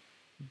love to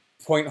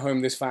point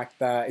home this fact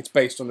that it's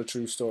based on a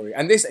true story.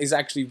 And this is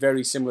actually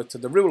very similar to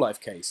the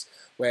real-life case,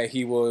 where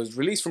he was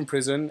released from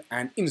prison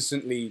and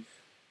instantly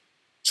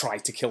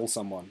tried to kill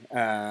someone.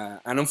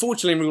 And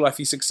unfortunately, in real life,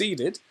 he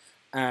succeeded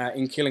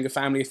in killing a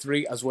family of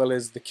 3, as well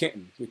as the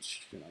kitten,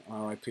 which,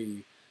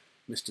 R.I.P.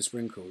 Mr.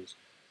 Sprinkles.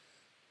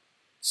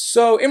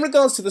 So, in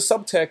regards to the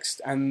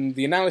subtext and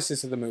the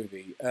analysis of the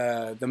movie,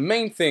 the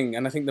main thing,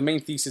 and I think the main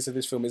thesis of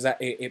this film, is that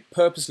it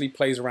purposely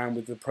plays around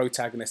with the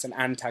protagonist and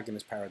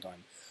antagonist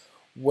paradigm,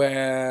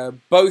 where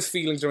both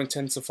feelings are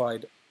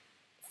intensified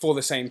for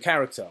the same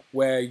character,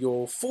 where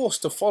you're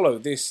forced to follow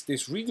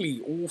this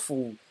really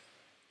awful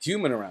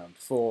human around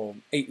for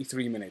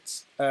 83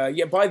 minutes.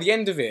 Yet by the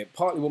end of it,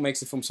 partly what makes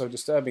the film so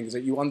disturbing is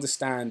that you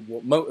understand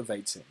what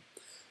motivates him.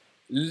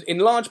 In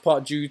large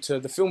part due to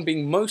the film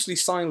being mostly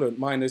silent,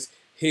 minus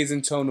his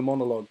internal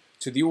monologue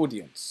to the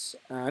audience.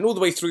 And all the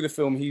way through the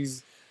film,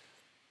 he's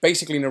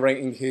basically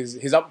narrating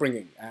his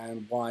upbringing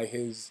and why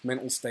his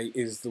mental state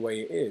is the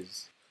way it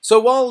is. So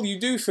while you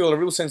do feel a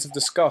real sense of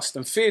disgust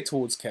and fear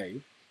towards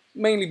Kay,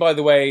 mainly by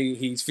the way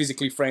he's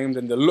physically framed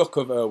and the look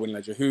of Erwin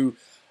Ledger, who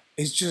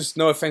is just,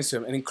 no offense to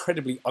him, an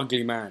incredibly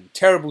ugly man.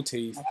 Terrible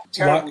teeth.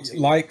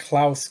 Like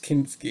Klaus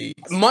Kinski.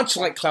 Much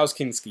like Klaus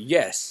Kinski,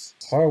 yes.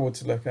 It's horrible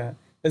to look at.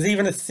 There's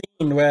even a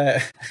scene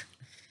where,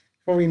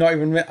 probably not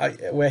even,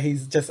 where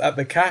he's just at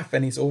the cafe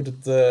and he's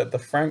ordered the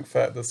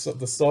Frankfurt, the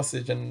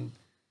sausage and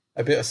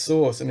a bit of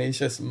sauce, and he's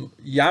just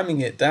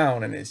yamming it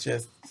down, and it's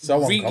just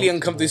so really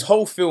uncomfortable. This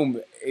whole film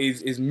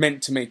is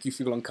meant to make you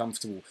feel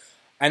uncomfortable.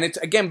 And it's,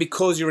 again,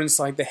 because you're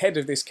inside the head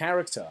of this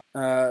character.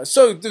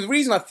 So the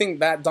reason I think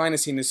that diner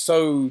scene is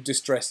so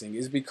distressing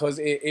is because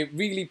it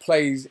really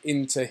plays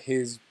into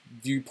his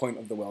viewpoint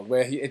of the world,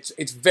 where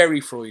it's very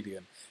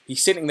Freudian.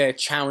 He's sitting there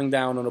chowing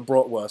down on a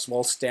bratwurst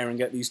while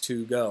staring at these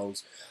two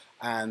girls.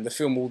 And the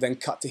film will then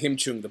cut to him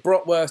chewing the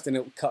bratwurst, and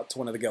it'll cut to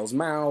one of the girls'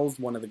 mouths,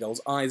 one of the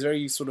girls' eyes,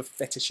 very sort of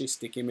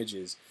fetishistic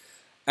images.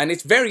 And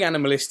it's very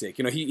animalistic.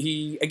 You know,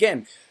 he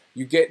again,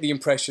 you get the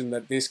impression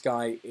that this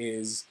guy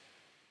is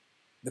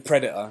the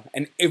predator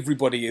and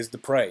everybody is the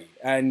prey.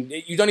 And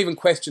you don't even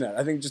question it.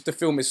 I think just the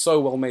film is so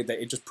well made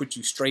that it just puts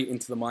you straight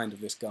into the mind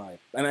of this guy.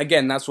 And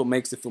again, that's what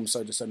makes the film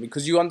so disturbing,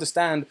 because you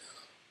understand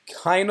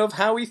kind of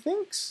how he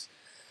thinks.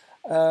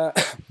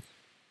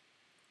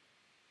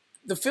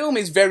 The film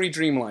is very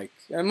dreamlike.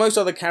 And most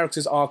other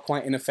characters are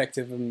quite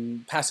ineffective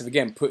and passive,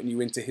 again, putting you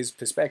into his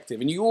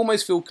perspective. And you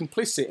almost feel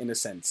complicit in a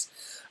sense,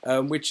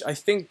 which I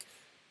think,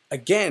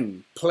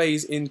 again,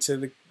 plays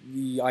into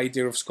the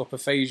idea of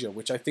scopophagia,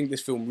 which I think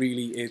this film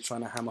really is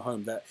trying to hammer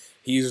home, that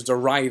he is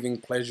deriving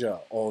pleasure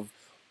of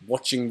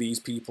watching these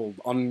people,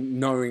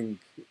 unknowing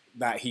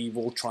that he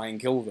will try and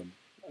kill them.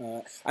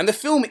 And the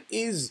film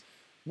is,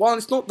 while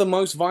it's not the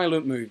most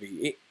violent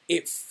movie,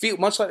 it feels,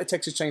 much like the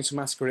Texas Chainsaw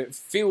Massacre, it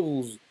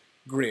feels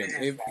grim.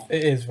 It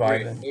is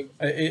violent. It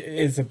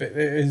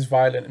is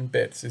violent in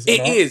bits, is it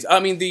not? It is. I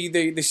mean,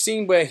 the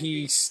scene where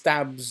he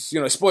stabs, you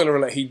know, spoiler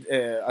alert, he,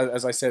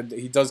 as I said,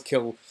 he does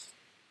kill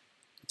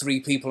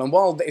 3 people. And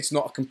while it's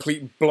not a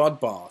complete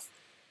bloodbath,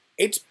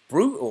 it's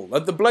brutal.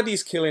 The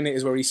bloodiest kill in it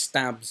is where he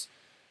stabs,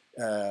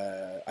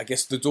 I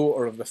guess, the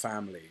daughter of the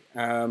family.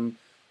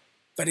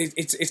 But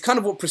it's kind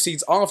of what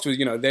proceeds afterwards.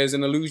 You know, there's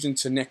an allusion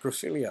to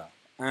necrophilia.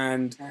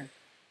 And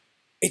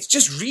it's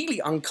just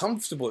really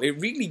uncomfortable. It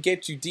really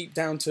gets you deep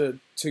down to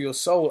your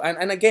soul.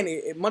 And again,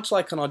 much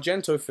like an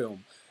Argento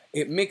film,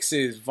 it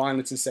mixes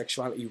violence and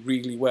sexuality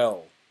really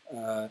well.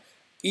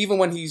 Even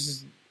when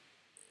he's,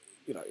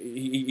 you know,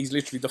 he's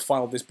literally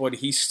defiled this body,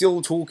 he's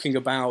still talking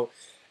about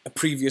a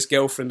previous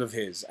girlfriend of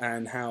his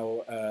and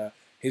how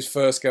his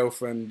first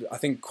girlfriend, I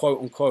think,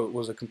 quote unquote,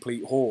 was a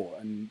complete whore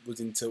and was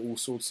into all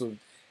sorts of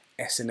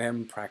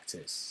S&M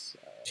practice.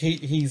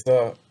 He's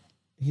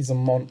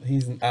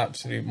an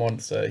absolute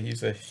monster.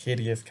 He's a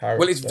hideous character.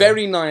 Well, it's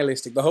very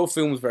nihilistic. The whole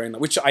film is very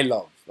which I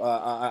love.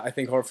 I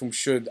think horror films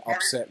should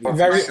upset.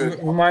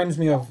 It reminds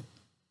me of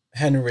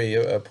Henry,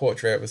 a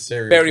Portrait of a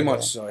Serial Very Killer.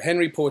 much so.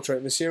 Henry, Portrait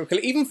of a Serial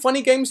Killer. Even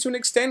Funny Games to an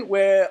extent,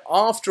 where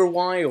after a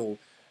while.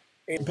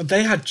 But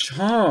they had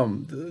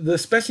charm.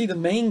 Especially the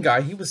main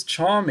guy, he was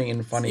charming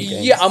in Funny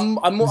Games. Yeah, I'm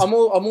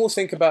more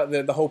think about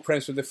the whole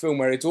premise of the film,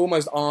 where it's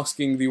almost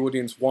asking the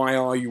audience, why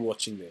are you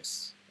watching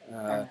this?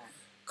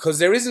 Because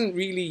there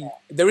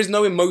is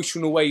no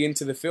emotional way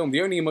into the film.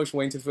 The only emotional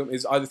way into the film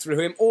is either through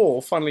him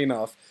or, funnily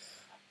enough,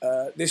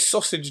 this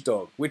sausage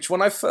dog, which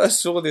when I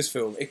first saw this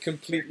film, it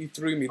completely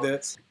threw me.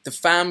 The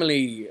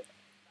family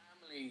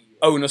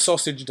own a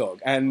sausage dog,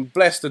 and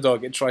bless the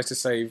dog, it tries to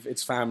save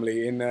its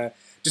family in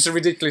just a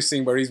ridiculous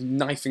scene where he's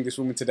knifing this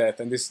woman to death,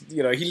 and this,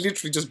 you know, he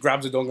literally just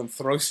grabs a dog and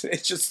throws it.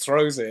 It just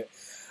throws it.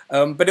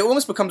 But it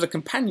almost becomes a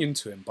companion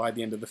to him by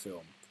the end of the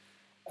film.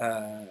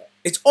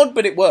 It's odd,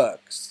 but it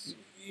works.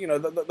 You know,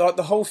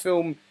 the whole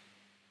film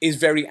is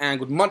very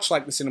angled, much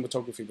like the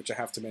cinematography, which I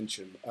have to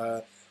mention,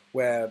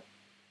 where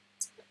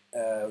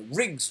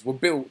rigs were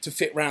built to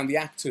fit around the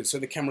actors, so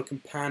the camera can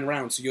pan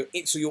around, so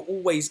you're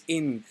always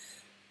in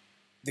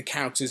the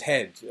character's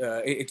head.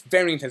 It's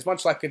very intense,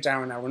 much like a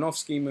Darren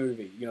Aronofsky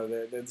movie. You know,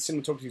 the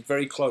cinematography is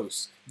very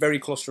close, very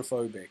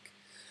claustrophobic.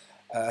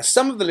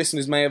 Some of the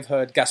listeners may have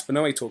heard Gaspar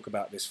Noé talk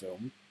about this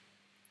film,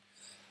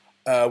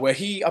 where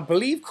he, I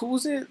believe,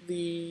 calls it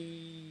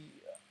the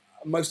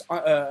most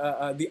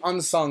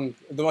unsung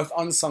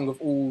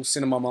of all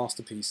cinema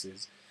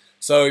masterpieces.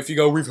 So if you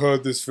go, we've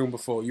heard this film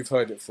before, you've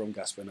heard it from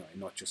Gaspar Noé,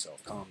 not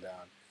yourself. Calm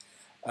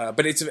down.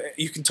 But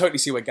you can totally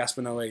see where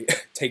Gaspar Noé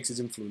takes his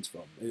influence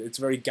from. It's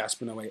a very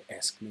Gaspar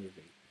Noé-esque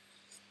movie.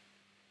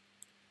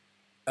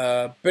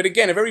 But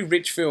again, a very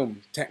rich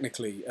film,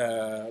 technically.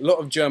 A lot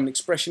of German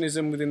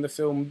expressionism within the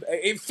film.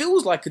 It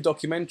feels like a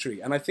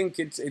documentary, and I think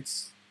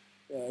it's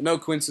no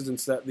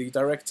coincidence that the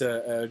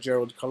director,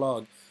 Gerald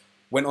Collard,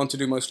 went on to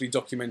do mostly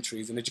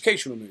documentaries and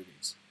educational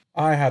movies.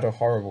 I had a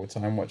horrible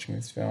time watching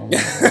this film.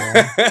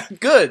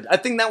 Good. I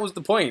think that was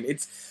the point.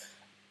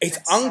 It's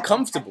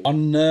uncomfortable.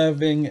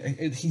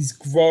 Unnerving. He's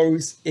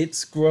gross.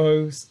 It's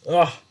gross.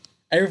 Ugh.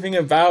 Everything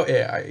about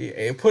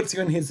it puts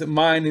you in his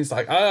mind. It's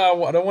like, I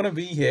don't want to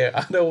be here.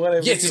 I don't want to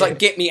be here. Yeah, it's like,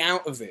 get me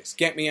out of this.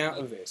 Get me out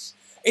of this.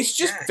 It's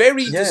just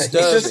very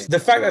disturbing. It's just, the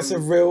fact that it's a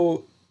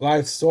real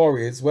life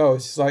story as well.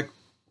 It's just like,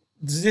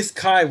 this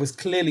guy was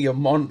clearly a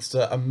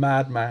monster, a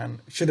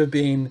madman. Should have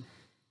been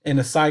in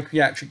a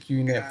psychiatric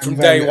unit from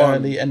day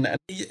one. And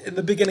in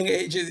the beginning,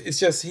 it's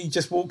just he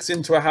just walks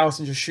into a house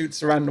and just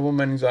shoots a random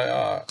woman. He's like,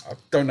 I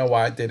don't know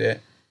why I did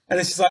it. And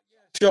it's just like,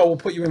 sure, we'll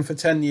put you in for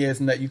 10 years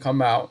and let you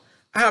come out.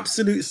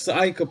 Absolute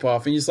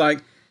psychopath. And you're just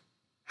like,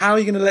 how are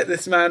you going to let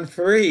this man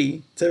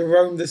free to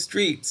roam the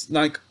streets?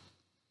 Like,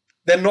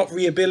 they're not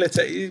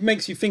rehabilitating. It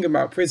makes you think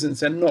about prisons.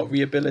 They're not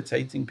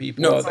rehabilitating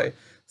people, No. are they?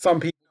 Some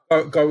people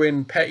go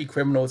in petty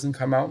criminals and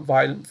come out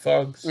violent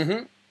thugs.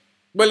 Mm-hmm.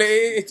 Well,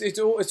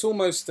 it's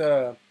almost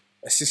a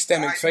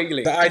systemic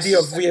failing. The idea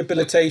of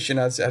rehabilitation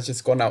has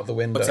just gone out the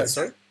window. What's that,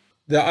 sorry?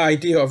 The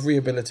idea of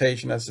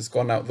rehabilitation has just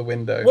gone out the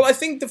window. Well, I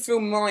think the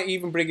film might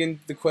even bring in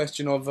the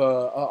question of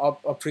are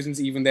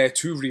prisons even there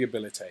to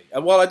rehabilitate?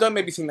 Well, I don't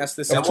maybe think that's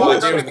the Of central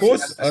course, idea. of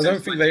course. I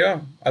don't think they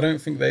are. I don't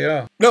think they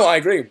are. No, I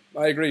agree.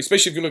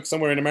 Especially if you look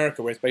somewhere in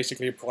America where it's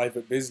basically a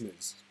private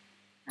business.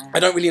 I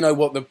don't really know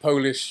what the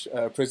Polish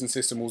prison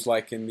system was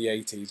like in the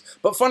 80s.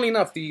 But funnily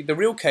enough, the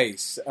real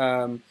case,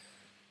 Werner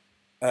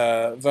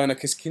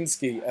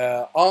Kaczynski,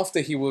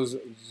 after he was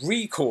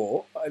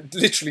recaught,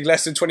 literally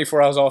less than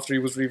 24 hours after he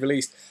was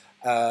re-released,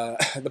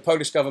 the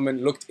Polish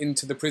government looked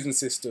into the prison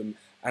system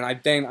and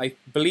I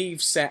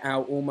believe set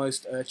out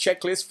almost a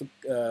checklist for,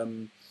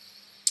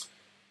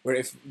 where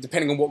if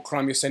depending on what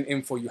crime you're sent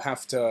in for, you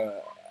have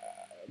to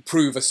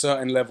prove a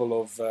certain level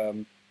of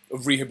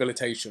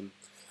rehabilitation.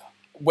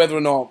 Whether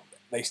or not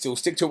they still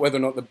stick to it, whether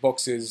or not the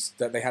boxes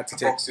that they had to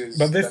tick.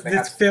 But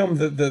this film,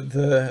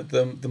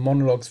 the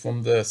monologues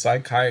from the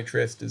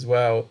psychiatrist as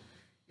well,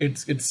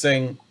 it's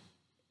saying,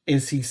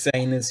 is he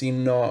sane? Is he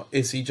not?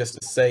 Is he just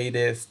a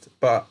sadist?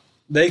 But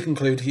they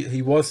conclude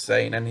he was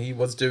sane and he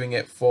was doing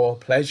it for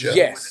pleasure.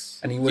 Yes.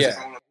 And he was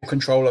in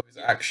control of his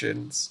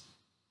actions.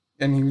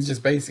 And he was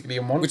just basically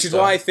a monster. Which is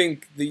why I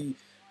think the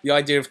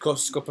idea of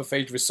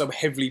scopophagia is so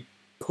heavily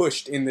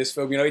pushed in this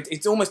film. You know,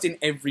 it's almost in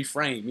every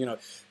frame, you know,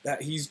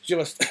 that he's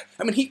just...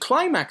 I mean, he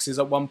climaxes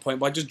at one point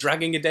by just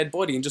dragging a dead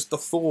body and just the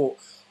thought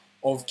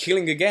of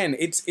killing again.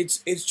 It's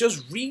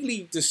just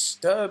really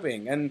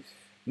disturbing and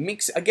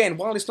again,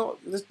 while there's not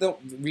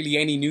really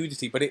any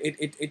nudity, but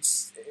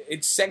it's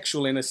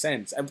sexual in a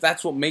sense, and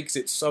that's what makes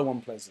it so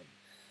unpleasant.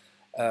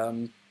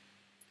 And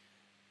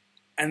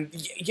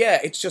yeah,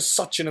 it's just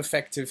such an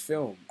effective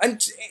film.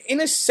 And in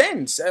a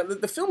sense,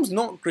 the film's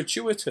not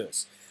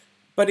gratuitous,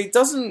 but it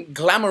doesn't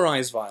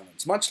glamorize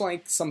violence, much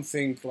like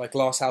something like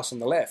Last House on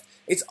the Left.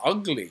 It's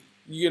ugly.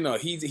 You know,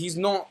 he's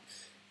not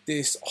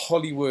this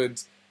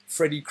Hollywood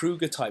Freddy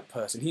Krueger type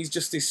person. He's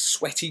just this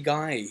sweaty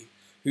guy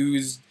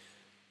who's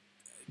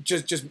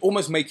just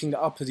almost making it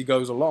up as he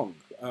goes along.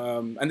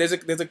 And there's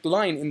a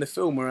line in the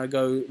film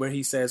where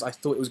he says, "I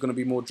thought it was going to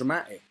be more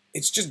dramatic."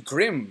 It's just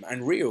grim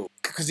and real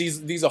because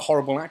these are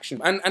horrible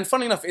actions. And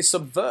funny enough, it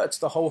subverts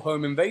the whole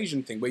home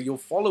invasion thing where you're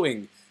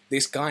following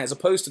this guy as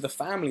opposed to the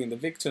family and the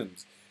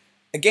victims.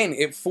 Again,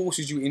 it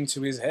forces you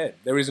into his head.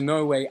 There is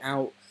no way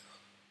out.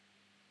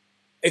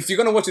 If you're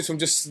going to watch this film,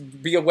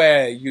 just be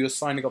aware you're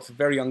signing up for a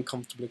very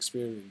uncomfortable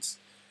experience.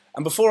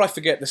 And before I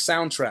forget, the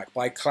soundtrack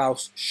by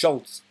Klaus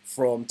Schulze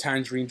from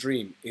Tangerine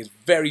Dream is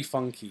very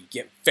funky,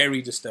 yet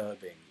very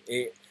disturbing.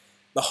 The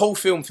whole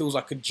film feels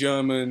like a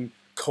German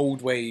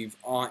cold wave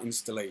art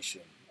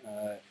installation.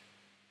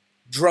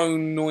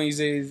 Drone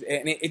noises,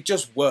 and it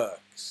just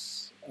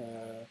works.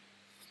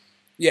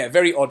 Yeah,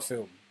 very odd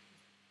film.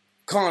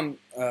 Can't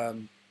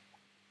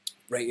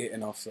rate it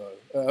enough,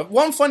 though.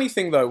 One funny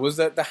thing, though, was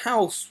that the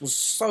house was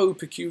so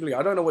peculiar.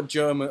 I don't know what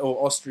German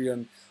or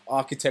Austrian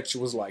architecture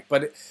was like,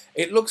 but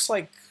it looks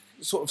like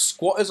sort of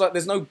squatters. Like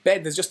there's no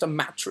bed, there's just a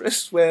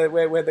mattress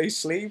where they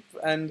sleep.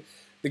 And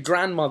the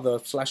grandmother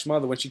 /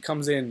 mother, when she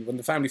comes in, when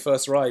the family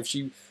first arrives,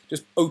 she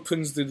just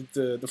opens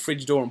the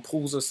fridge door and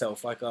pulls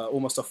herself like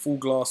almost a full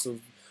glass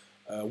of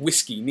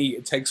whiskey neat.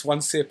 It takes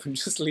one sip and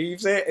just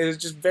leaves it. It was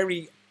just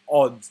very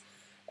odd.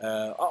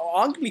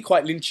 Arguably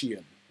quite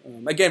Lynchian.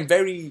 Again,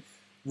 very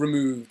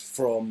removed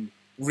from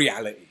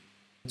reality.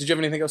 Did you have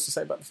anything else to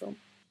say about the film?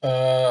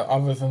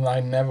 Other than I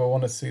never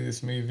want to see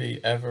this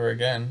movie ever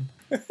again.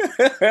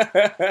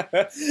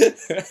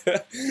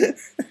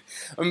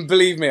 And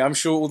believe me, I'm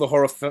sure all the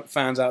horror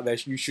fans out there,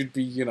 you should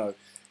be, you know,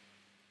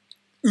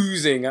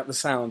 oozing at the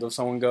sound of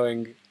someone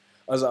going,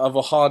 of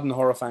a hardened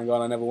horror fan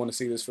going, I never want to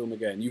see this film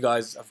again. You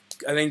guys,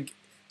 I think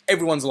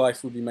everyone's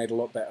life would be made a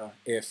lot better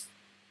if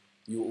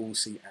you all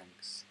see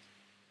Angst.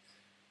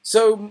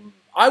 So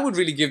I would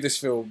really give this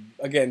film,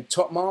 again,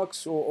 top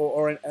marks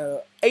or an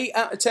 8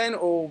 out of 10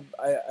 or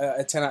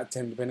a 10 out of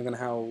 10, depending on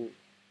how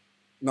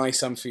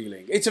nice I'm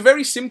feeling. It's a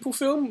very simple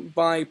film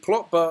by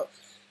plot, but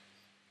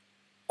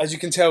as you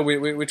can tell,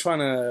 we're trying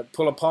to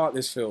pull apart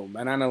this film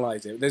and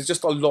analyze it. There's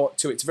just a lot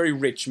to it. It's a very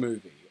rich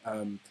movie.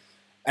 And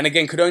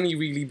again, could only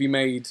really be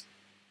made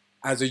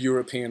as a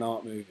European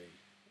art movie.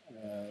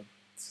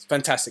 It's a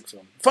fantastic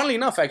film. Funnily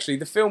enough, actually,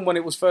 the film, when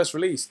it was first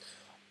released,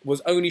 was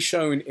only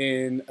shown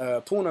in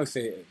porno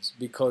theatres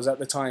because at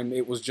the time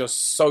it was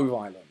just so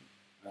violent.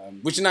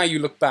 Which now you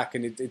look back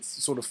and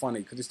it's sort of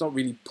funny because it's not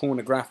really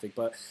pornographic,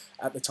 but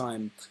at the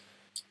time,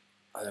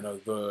 I don't know,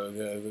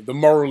 the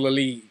moral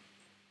elite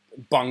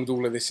bunged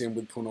all of this in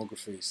with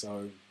pornography,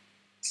 so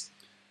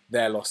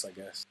their loss, I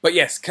guess. But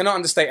yes, cannot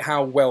understate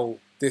how well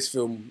this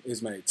film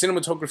is made.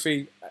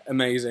 Cinematography,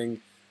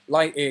 amazing.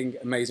 Lighting,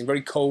 amazing.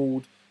 Very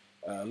cold.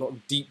 A lot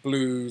of deep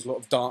blues, a lot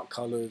of dark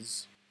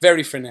colours.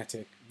 Very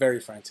frenetic, very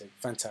frantic.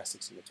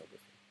 Fantastic cinematography.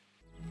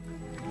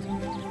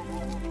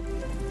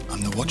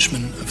 I'm the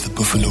watchman of the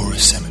Buffalora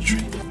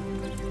Cemetery.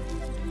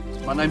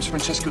 My name's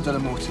Francesco Della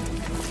Morte.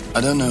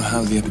 I don't know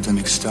how the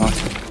epidemic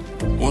started.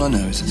 All I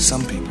know is that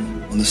some people,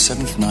 on the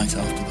 7th night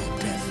after their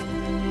death,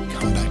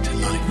 come back to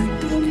life.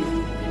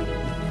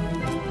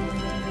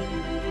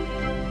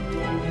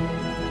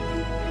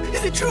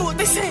 Is it true what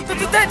they say, that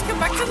the dead come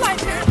back to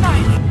life here at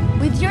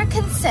night? With your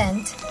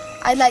consent,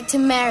 I'd like to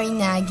marry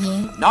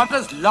Nagy. Not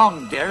as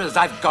long, dear, as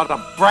I've got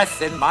a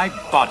breath in my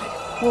body.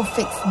 We'll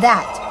fix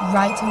that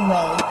right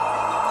away.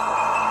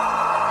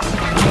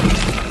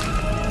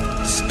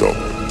 Stop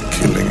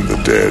killing the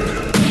dead.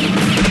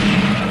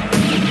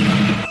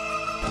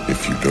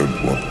 If you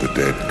don't want the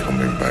dead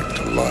coming back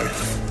to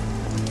life,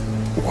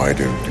 why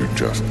don't you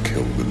just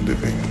kill the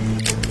living?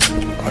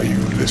 Are you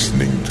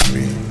listening to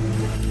me?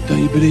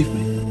 Don't you believe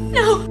me?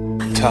 No.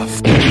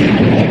 Tough.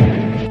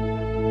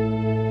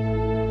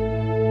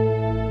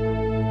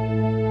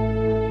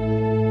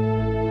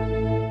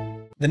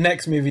 The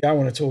next movie I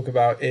want to talk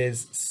about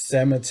is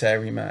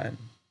Cemetery Man,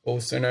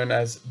 also known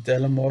as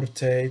Della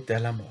Morte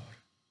dell'Amor,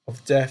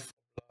 of Death,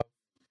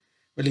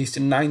 released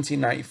in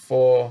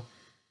 1994,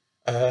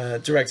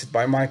 directed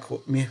by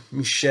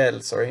Michel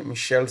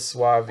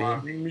Soavi.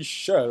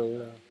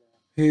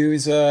 Who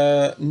is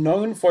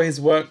known for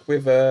his work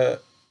with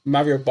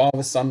Mario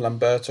Bava's son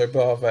Lamberto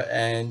Bava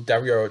and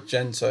Dario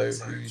Argento,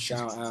 who's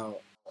shout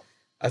out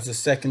as a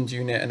second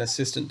unit and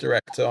assistant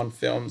director on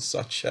films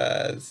such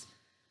as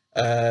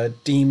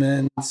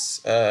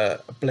Demons,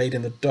 Blade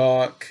in the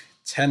Dark,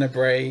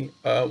 Tenebrae,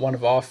 one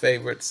of our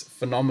favorites,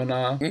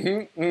 Phenomena.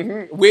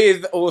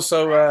 With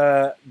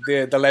also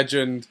the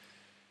legend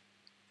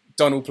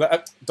Donald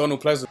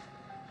Pleasant.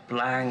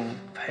 Blank,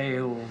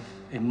 pale,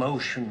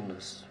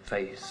 emotionless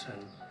face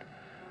and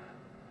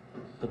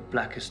the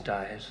blackest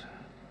eyes,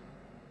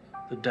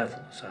 the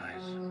devil's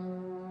eyes.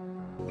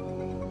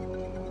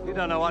 You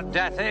don't know what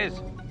death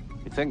is.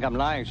 You think I'm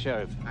lying,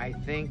 Sheriff? I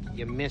think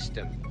you missed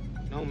him.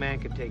 No man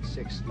could take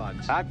 6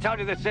 slugs. I told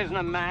you this isn't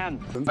a man.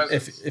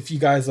 If you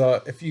guys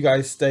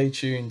stay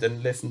tuned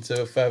and listen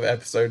to further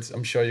episodes,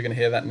 I'm sure you're going to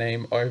hear that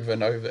name over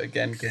and over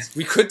again. Because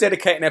we could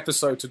dedicate an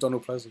episode to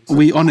Donald Pleasance.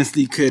 We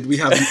honestly could. We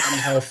have an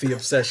unhealthy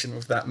obsession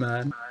with that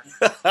man.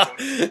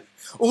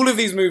 All of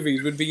these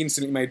movies would be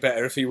instantly made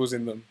better if he was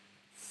in them.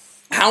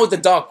 Howard the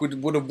Duck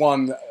would have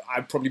won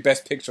probably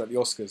Best Picture at the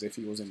Oscars if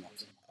he was in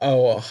that.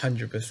 Oh,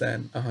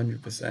 100%.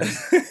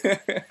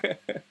 100%.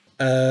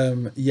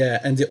 Yeah,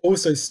 and it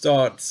also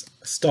stars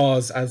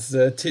as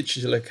the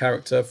titular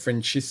character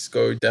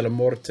Francisco Della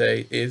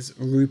Morte is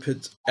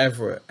Rupert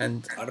Everett,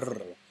 and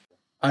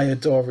I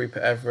adore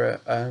Rupert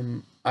Everett.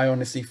 I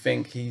honestly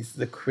think he's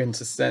the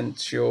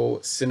quintessential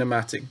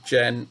cinematic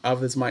gen.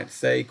 Others might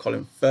say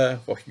Colin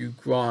Firth or Hugh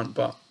Grant,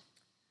 but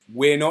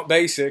we're not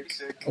basic.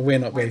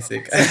 Rupert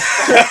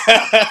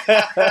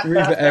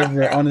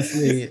Everett,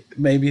 honestly,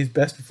 maybe his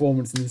best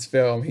performance in this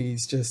film.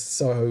 He's just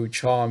so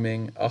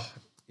charming. Oh,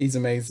 he's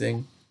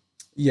amazing.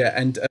 Yeah,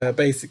 and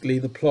basically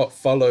the plot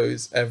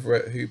follows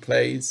Everett, who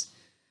plays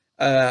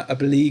a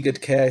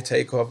beleaguered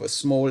caretaker of a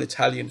small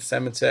Italian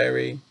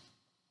cemetery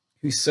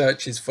who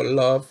searches for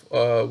love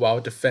while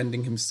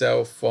defending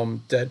himself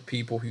from dead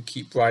people who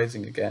keep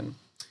rising again.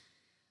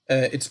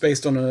 It's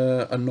based on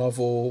a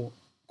novel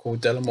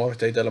called Della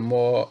Morte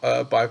dell'Amor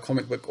by a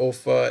comic book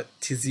author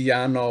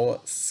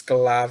Tiziano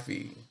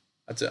Sclavi.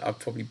 I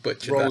probably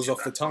butchered Rolls that.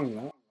 Off the tongue,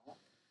 right?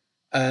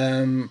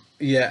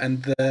 Yeah,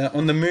 and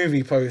on the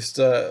movie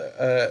poster,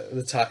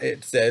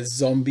 it says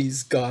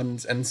 "Zombies,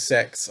 Guns, and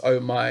Sex." Oh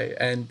my!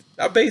 And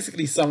that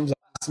basically sums up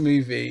this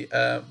movie.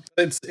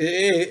 It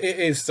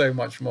is so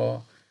much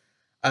more.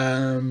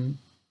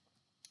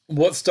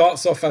 What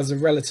starts off as a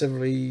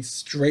relatively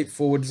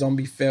straightforward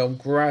zombie film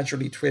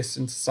gradually twists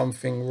into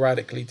something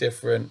radically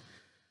different.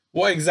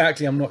 What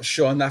exactly, I'm not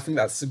sure, and I think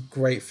that's the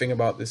great thing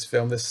about this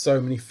film. There's so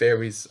many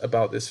theories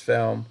about this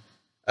film.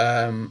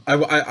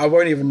 I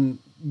won't even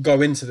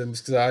go into them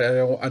because I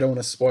don't want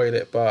to spoil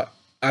it, but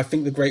I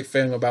think the great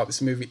thing about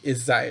this movie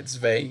is that it's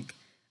vague,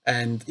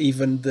 and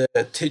even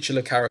the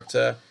titular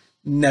character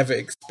never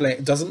is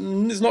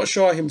not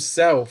sure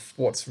himself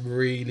what's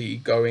really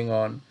going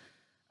on.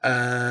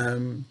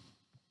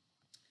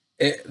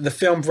 The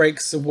film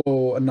breaks the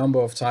wall a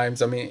number of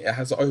times. I mean, it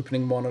has an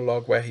opening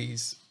monologue where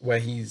he's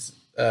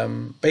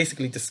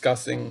basically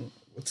explaining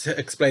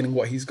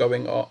what is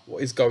going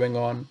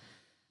on,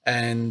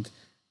 and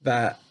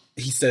that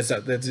he says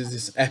that there's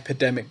this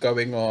epidemic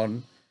going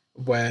on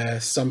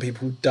where some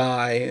people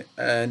die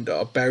and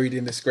are buried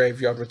in this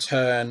graveyard,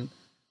 return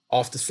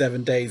after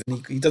 7 days,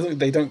 and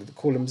they don't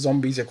call them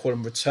zombies, they call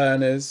them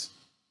returners.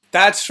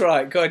 That's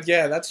right. God,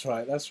 yeah, that's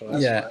right.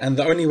 Yeah, and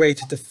the only way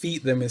to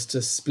defeat them is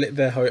to split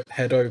their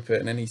head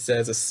open. And he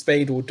says a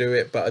spade will do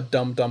it, but a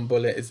dumb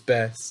bullet is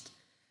best.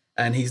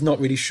 And he's not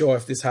really sure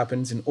if this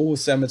happens in all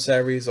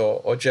cemeteries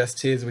or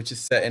just his, which is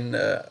set in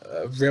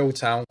a real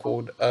town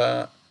called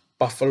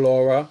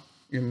Buffalora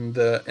in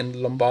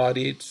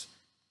Lombardy. It's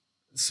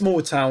a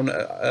small town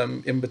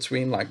in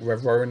between like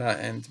Verona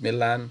and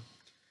Milan,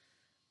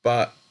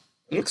 but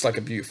it looks like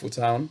a beautiful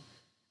town.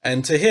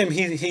 And to him,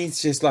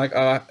 he's just like,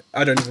 I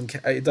don't even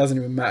care. It doesn't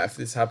even matter if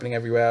this is happening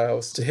everywhere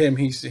else. To him,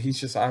 he's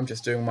just, I'm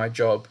just doing my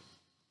job.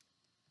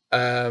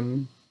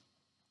 And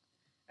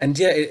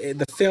yeah,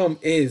 the film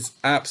is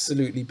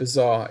absolutely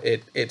bizarre.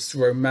 It's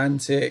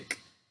romantic,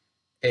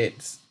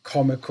 it's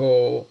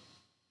comical,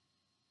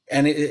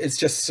 and it's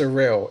just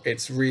surreal.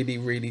 It's really,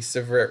 really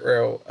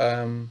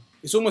surreal.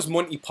 It's almost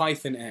Monty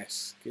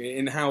Python-esque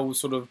in how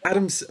sort of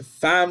Addams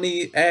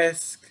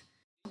Family-esque.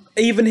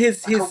 Even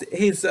his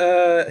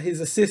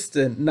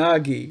assistant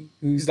Nagi,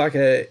 who's like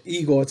a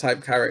Igor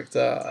type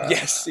character.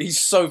 Yes, he's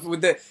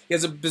he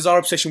has a bizarre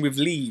obsession with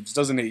leaves,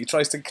 doesn't he? He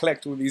tries to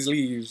collect all these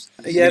leaves.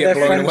 Yeah, their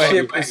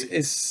friendship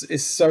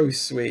is so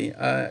sweet.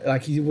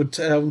 Like he would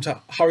tell him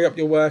to hurry up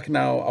your work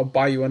now. I'll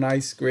buy you an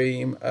ice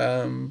cream.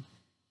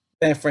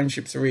 Their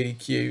friendships are really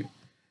cute.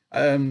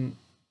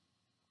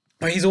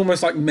 But he's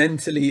almost like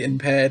mentally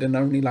impaired, and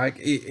only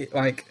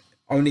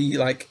only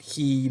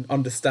he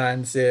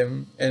understands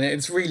him, and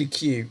it's really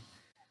cute.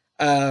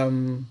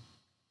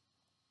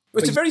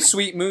 It's a very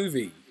sweet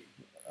movie.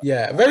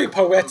 Yeah, a very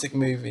poetic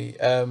movie.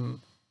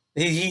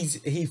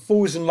 He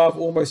falls in love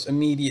almost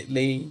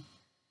immediately,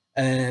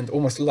 and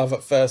almost love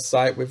at first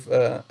sight with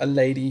a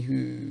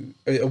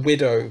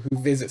widow who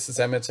visits the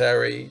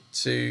cemetery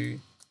to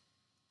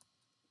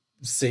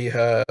see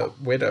her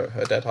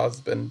dead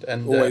husband.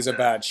 And always a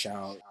bad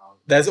shout.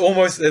 There's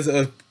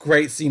a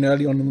great scene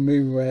early on in the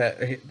movie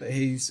where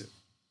he's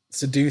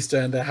seduced her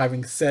and they're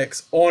having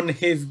sex on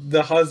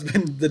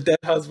the dead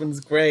husband's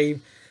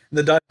grave.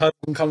 The dead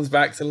husband comes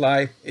back to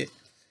life. It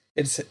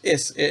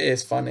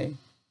is funny,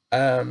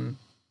 and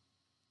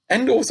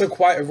also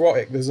quite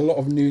erotic. There's a lot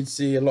of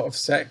nudity, a lot of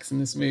sex in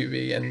this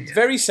movie, and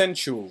very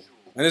sensual.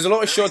 And there's a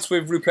lot of shots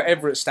with Rupert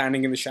Everett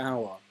standing in the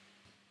shower.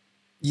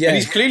 Yeah, and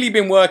he's clearly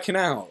been working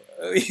out.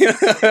 He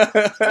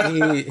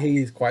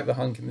is quite the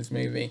hunk in this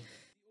movie.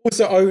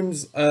 Also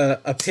owns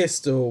a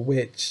pistol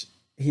which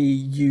he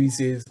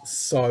uses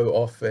so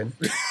often.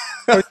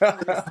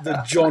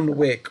 The John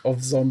Wick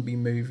of zombie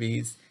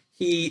movies.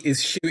 He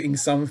is shooting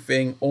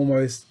something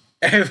almost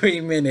every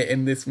minute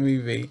in this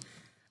movie.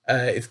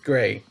 It's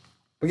great.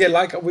 But yeah,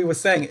 like we were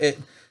saying,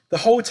 the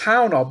whole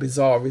town are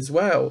bizarre as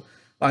well.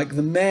 Like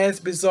the mayor's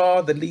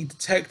bizarre, the lead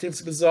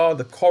detective's bizarre,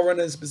 the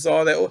coroner's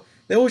bizarre. They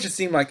all just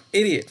seem like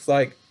idiots.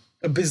 Like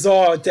a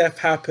bizarre death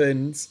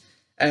happens,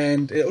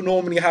 and it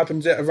normally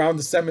happens around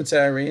the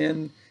cemetery,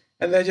 and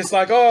they're just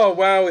like, oh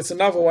wow, it's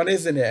another one,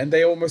 isn't it? And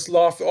they almost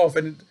laugh it off,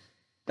 and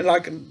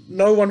like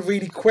no one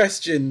really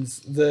questions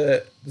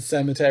the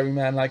cemetery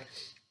man. Like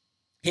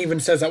he even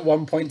says at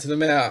one point to the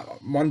mayor,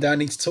 one day I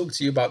need to talk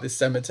to you about this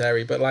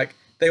cemetery, but like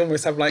they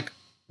almost have like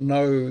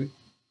no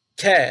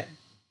care.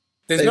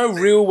 There's no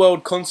real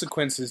world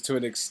consequences to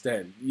an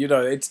extent. You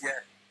know, it's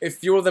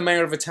if you're the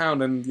mayor of a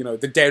town and you know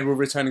the dead were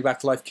returning back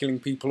to life, killing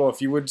people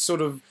off, you would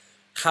sort of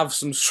have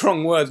some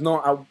strong words,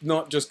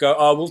 not just go,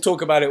 oh, we'll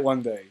talk about it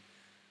one day.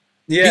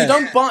 Yeah.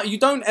 You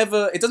don't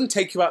ever, it doesn't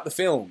take you out the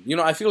film. You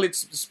know, I feel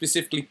it's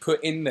specifically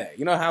put in there.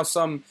 You know how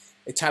some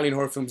Italian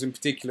horror films in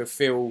particular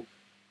feel,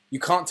 you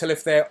can't tell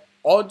if they're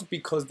odd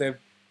because they're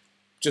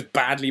just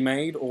badly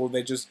made or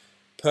they're just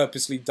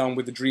purposely done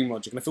with the dream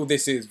logic. And I feel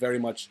this is very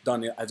much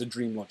done as a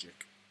dream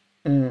logic.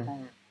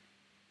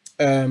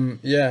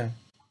 Yeah.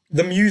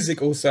 The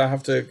music also, I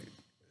have to,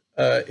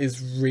 is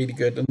really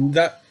good. And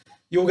that,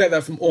 you'll get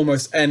that from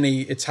almost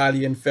any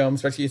Italian film,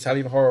 especially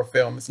Italian horror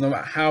films. No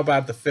matter how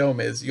bad the film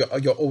is, you're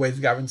always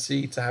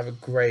guaranteed to have a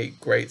great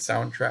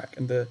soundtrack.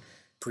 And the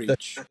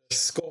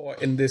score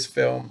in this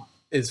film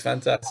is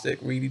fantastic.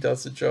 Really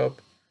does the job.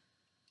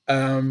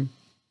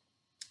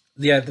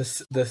 Yeah,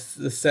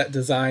 the set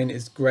design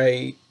is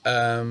great.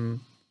 The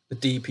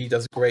DP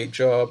does a great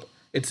job.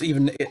 It's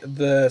even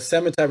the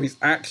cemetery is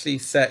actually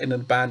set in an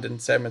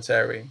abandoned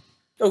cemetery.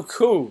 Oh,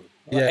 cool!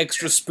 Yeah,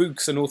 extra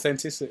spooks and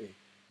authenticity.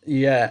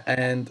 Yeah,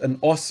 and an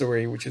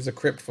ossuary, which is a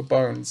crypt for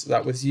bones,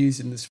 that was used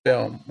in this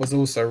film, was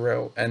also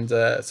real. And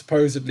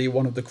supposedly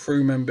one of the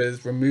crew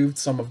members removed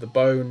some of the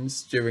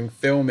bones during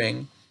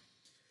filming,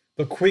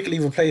 but quickly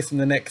replaced them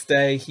the next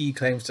day. He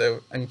claims to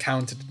have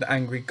encountered an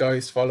angry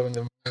ghost following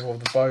the removal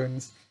of the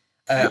bones.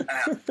 I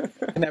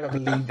never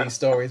believe these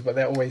stories, but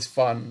they're always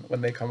fun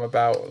when they come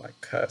about, like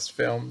cursed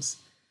films.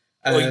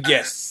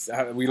 Yes,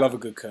 we love a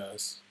good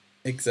curse.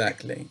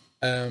 Exactly.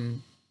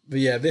 But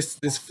yeah,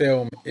 this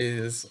film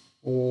is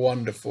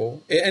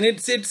wonderful, and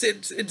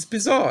it's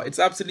bizarre. It's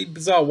absolutely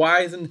bizarre. Why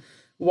isn't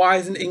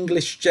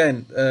English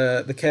gent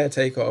the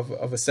caretaker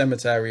of a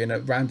cemetery in a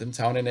random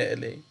town in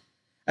Italy?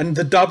 And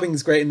the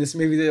dubbing's great in this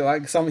movie. They're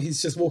like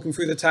he's just walking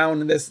through the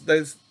town, and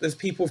there's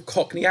people with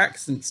Cockney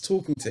accents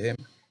talking to him.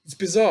 It's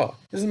bizarre.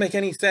 It doesn't make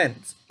any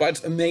sense, but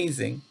it's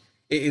amazing.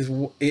 It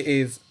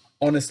is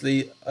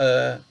honestly,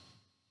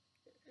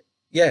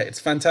 it's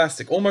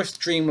fantastic,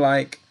 almost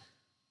dreamlike.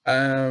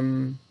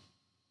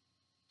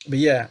 But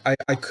yeah,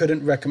 I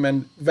couldn't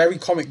recommend. Very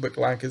comic book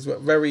like as well.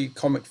 Very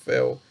comic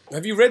feel.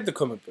 Have you read the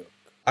comic book?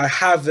 I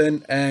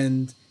haven't,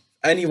 and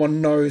anyone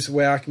knows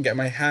where I can get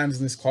my hands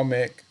on this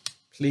comic,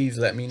 please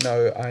let me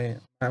know. I'm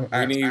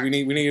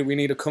We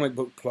need a comic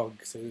book plug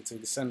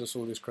to send us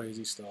all this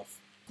crazy stuff.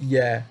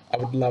 Yeah, I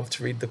would love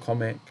to read the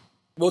comic.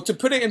 Well, to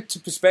put it into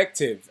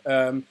perspective,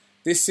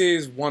 this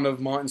is one of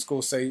Martin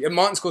Scorsese.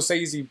 Martin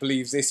Scorsese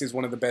believes this is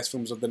one of the best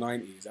films of the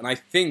 90s, and I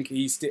think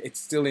it's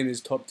still in his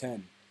top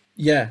 10.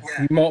 Yeah,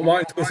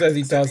 Martin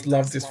Scorsese does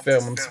love this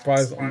film. I'm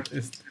surprised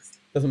it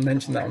doesn't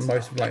mention that on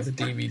most of like the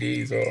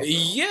DVDs or.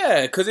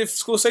 Yeah, because if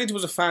Scorsese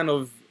was a fan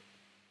of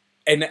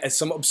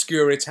some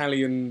obscure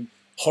Italian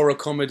horror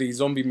comedy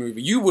zombie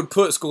movie, you would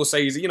put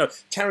Scorsese. You know,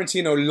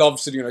 Tarantino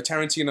loves it. You know,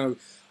 Tarantino,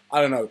 I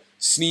don't know,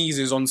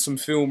 sneezes on some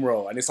film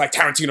roll, and it's like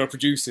Tarantino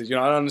produces. You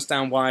know, I don't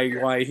understand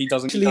why he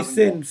doesn't. Actually,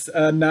 since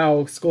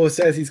now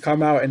Scorsese's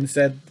come out and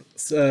said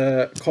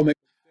comic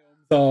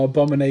films are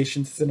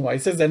abomination to cinema. He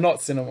says they're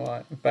not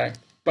cinema, in fact,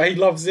 but he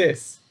loves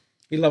this.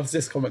 He loves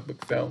this comic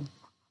book film.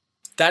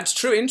 That's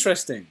true.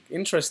 Interesting.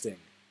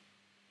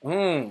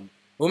 Well,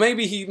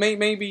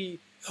 maybe.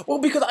 Well,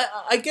 because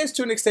I guess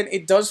to an extent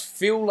it does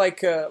feel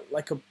like a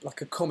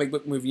comic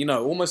book movie. You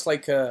know, almost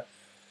like a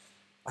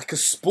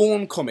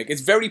Spawn comic.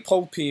 It's very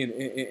pulpy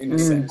in a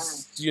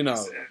sense, you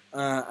know.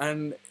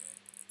 And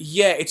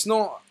yeah, it's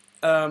not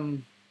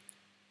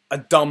a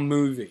dumb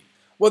movie.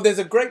 Well, there's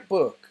a great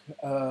book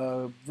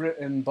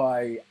written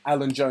by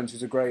Alan Jones,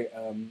 who's a great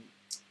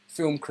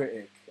film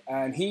critic,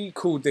 and he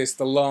called this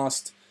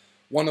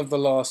one of the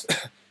last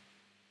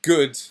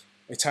good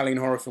Italian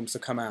horror films to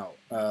come out.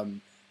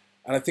 And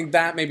I think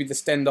that maybe the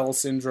Stendhal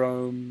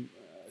Syndrome,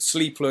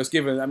 Sleepless,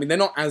 they're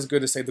not as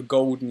good as, say, the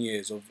golden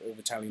years of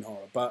Italian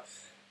horror, but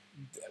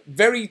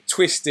very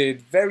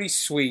twisted, very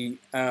sweet,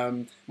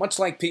 much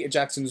like Peter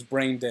Jackson's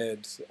Brain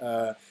Dead.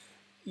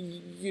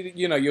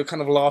 You know, you're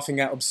kind of laughing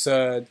at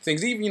absurd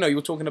things. Even, you know, you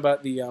were talking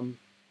about the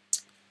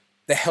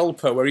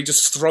Helper, where he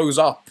just throws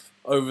up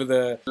over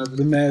the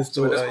mayor's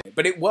daughter.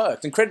 But it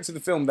worked, and credit to the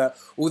film that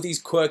all these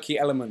quirky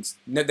elements,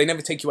 they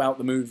never take you out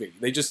the movie.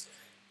 They just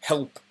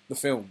help the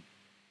film.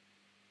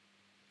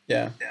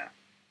 Yeah.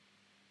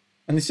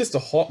 And it's just a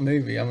hot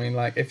movie. I mean,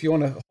 like, if you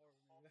want to...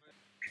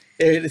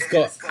 It's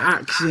got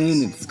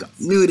action, it's got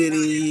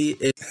nudity.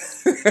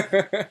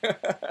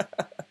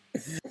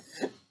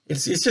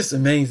 It's just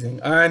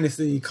amazing. I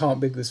honestly can't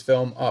big this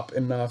film up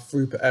enough.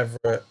 Rupert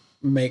Everett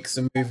makes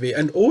a movie.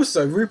 And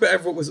also, Rupert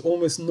Everett was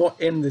almost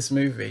not in this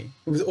movie.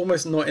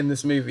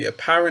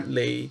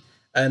 Apparently,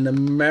 an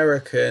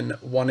American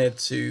wanted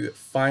to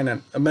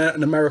finance...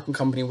 An American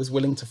company was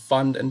willing to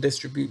fund and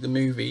distribute the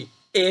movie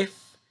if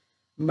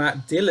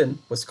Matt Dillon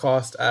was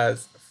cast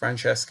as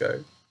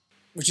Francesco.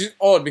 Which is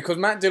odd, because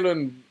Matt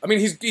Dillon, I mean,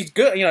 he's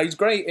good, you know, he's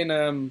great in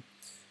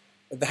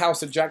The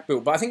House That Jack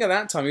Built, but I think at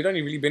that time he'd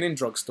only really been in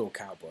Drugstore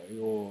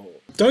Cowboy.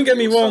 Don't get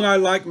me wrong, I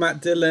like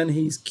Matt Dillon,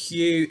 he's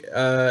cute,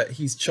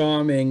 he's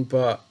charming,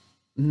 but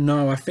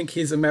no, I think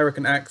his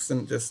American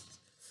accent just,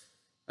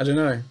 I don't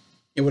know,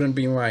 it wouldn't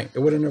be right. It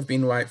wouldn't have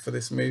been right for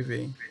this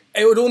movie.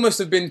 It would almost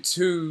have been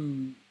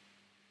too,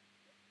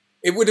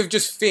 it would have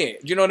just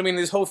fit, do you know what I mean?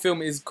 This whole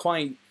film is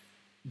quite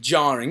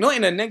jarring, not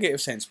in a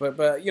negative sense,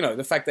 but you know,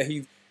 the fact that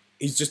he's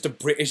just a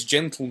British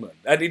gentleman.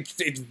 And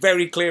it's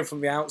very clear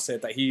from the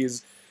outset that he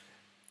is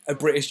a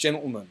British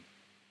gentleman.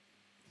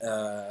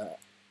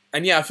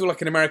 And yeah, I feel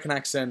like an American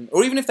accent,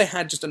 or even if they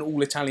had just an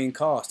all-Italian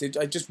cast,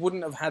 I just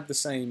wouldn't have had the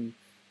same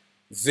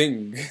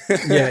zing.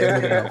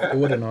 Yeah, it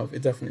wouldn't have.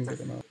 It definitely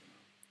wouldn't have.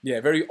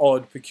 Yeah, very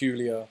odd,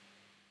 peculiar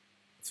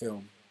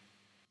film.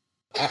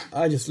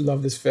 I just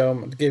love this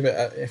film. I'd give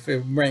it, if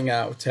it rang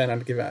out of 10,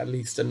 I'd give it at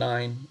least a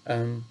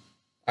 9.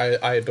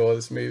 I adore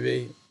this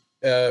movie.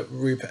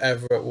 Rupert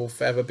Everett will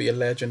forever be a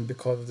legend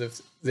because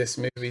of this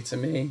movie to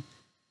me.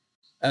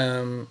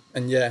 And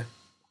yeah,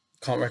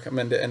 can't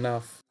recommend it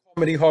enough.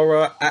 Comedy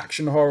horror,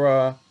 action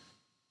horror,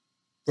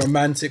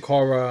 romantic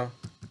horror.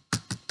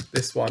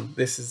 This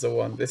is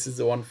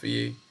the one for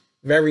you.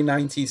 Very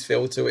 90s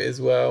feel to it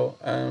as well.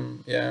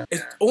 Yeah.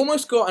 It's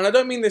almost got, and I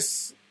don't mean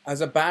this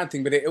as a bad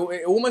thing, but it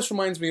almost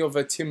reminds me of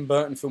a Tim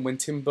Burton film when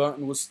Tim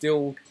Burton was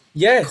still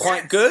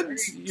quite good,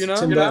 you know?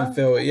 Tim Burton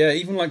feel, yeah.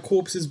 Even like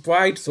Corpse's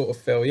Bride sort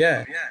of feel,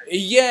 yeah.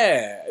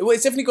 Yeah. Well,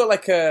 it's definitely got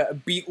like a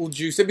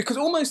Beetlejuice, because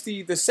almost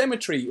the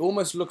cemetery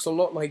almost looks a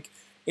lot like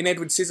in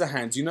Edward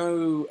Scissorhands, you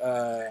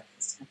know,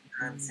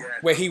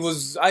 where he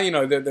was, you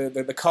know,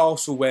 the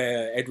castle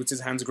where Edward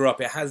Scissorhands grew up.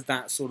 It has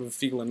that sort of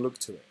feel and look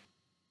to it.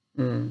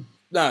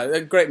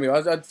 No, great movie.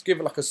 I'd give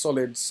it like a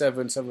solid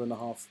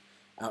 7.5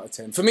 out of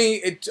 10. For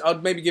me,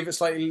 I'd maybe give it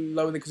slightly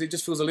lower because it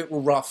just feels a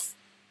little rough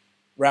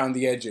round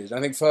the edges. I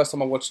think first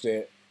time I watched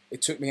it,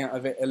 it took me out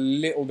of it a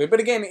little bit.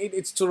 But again,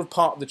 it's sort of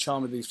part of the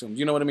charm of these films.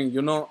 You know what I mean?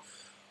 You're not...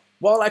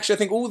 Well, actually, I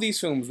think all these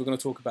films we're going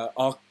to talk about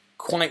are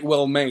quite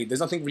well made. There's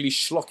nothing really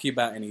schlocky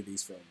about any of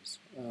these films.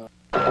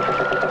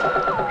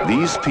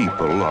 These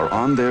people are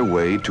on their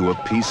way to a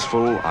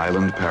peaceful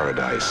island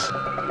paradise.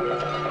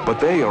 But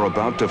they are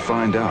about to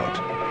find out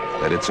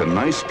that it's a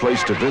nice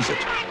place to visit,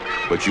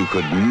 but you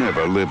could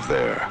never live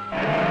there.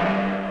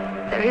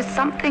 There is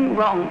something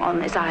wrong on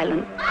this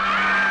island.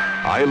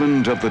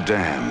 Island of the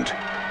Damned.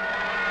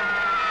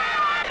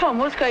 Tom,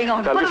 what's going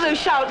on? What are those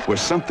shouts? Where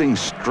something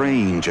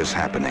strange is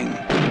happening.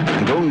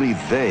 and only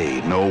they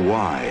know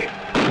why.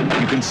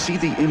 You can see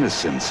the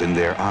innocence in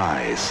their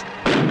eyes.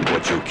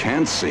 What you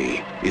can't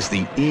see is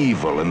the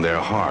evil in their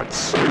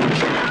hearts.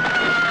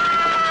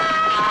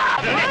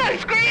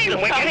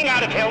 Scream! We're getting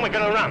out of here. We're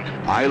gonna run.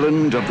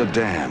 Island of the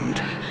Damned,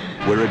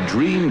 where a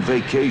dream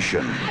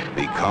vacation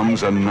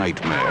becomes a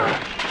nightmare.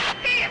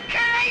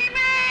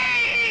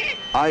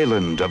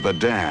 Island of the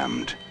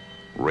Damned,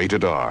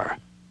 rated R.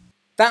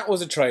 That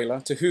was a trailer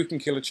to Who Can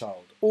Kill a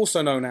Child,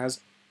 also known as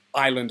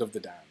Island of the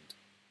Damned.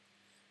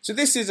 So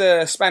this is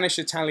a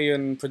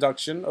Spanish-Italian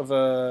production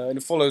and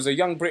it follows a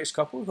young British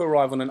couple who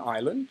arrive on an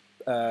island,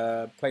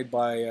 played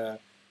by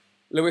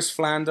Lewis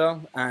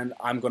Flander, and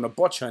I'm going to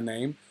botch her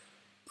name,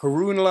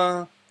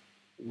 Prunella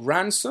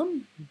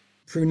Ransom?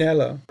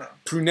 Prunella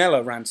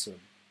Ransom.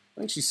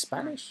 I think she's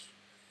Spanish.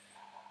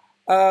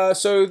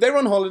 So they're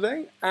on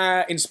holiday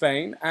in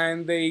Spain,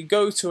 and they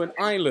go to an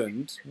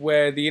island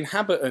where the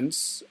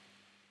inhabitants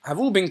have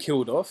all been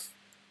killed off,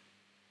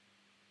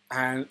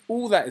 and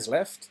all that is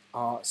left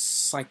are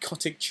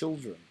psychotic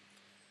children.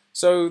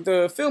 So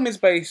the film is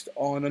based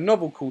on a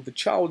novel called The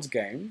Child's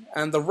Game,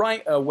 and the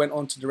writer went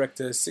on to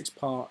direct a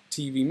 6-part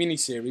TV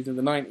miniseries in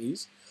the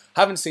 90s.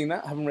 Haven't seen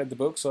that, haven't read the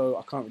book, so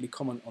I can't really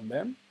comment on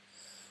them.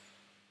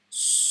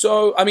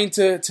 So, I mean,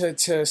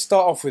 to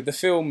start off with, the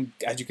film,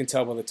 as you can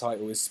tell by the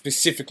title, is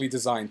specifically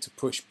designed to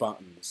push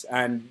buttons.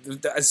 And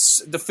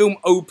the film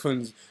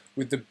opens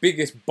with the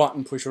biggest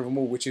button pusher of them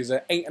all, which is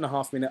an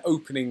 8.5-minute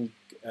opening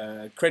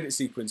credit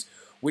sequence,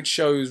 which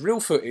shows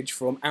real footage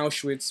from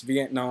Auschwitz,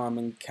 Vietnam,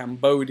 and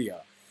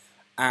Cambodia.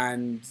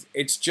 And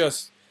it's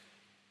just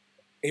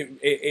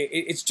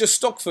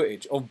stock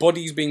footage of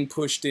bodies being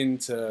pushed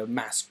into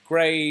mass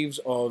graves,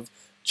 of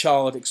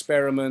child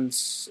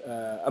experiments,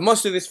 and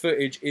most of this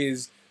footage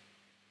is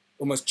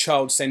almost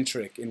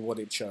child-centric in what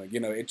it's showing.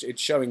 You know,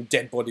 it's showing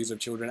dead bodies of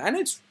children, and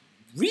it's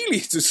really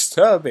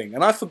disturbing.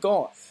 And I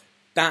forgot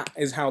that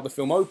is how the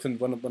film opened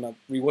when I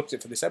rewatched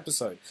it for this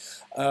episode.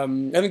 I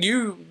think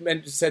you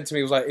said to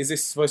me, it was like, is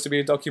this supposed to be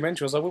a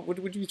documentary? I was like, what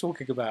are you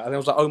talking about? And I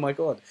was like, oh my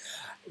God.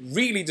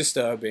 Really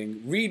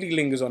disturbing, really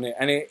lingers on it,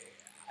 and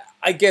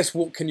I guess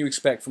what can you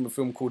expect from a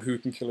film called Who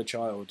Can Kill a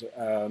Child?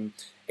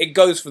 It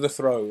goes for the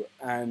throw,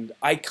 and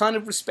I kind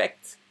of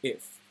respect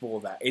it for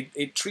that.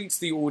 It treats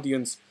the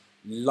audience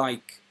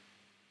like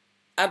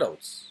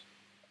adults.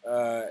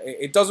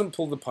 It doesn't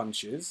pull the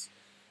punches,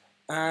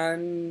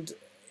 and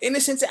in a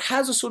sense it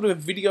has a sort of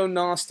video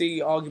nasty,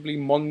 arguably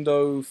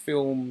Mondo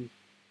film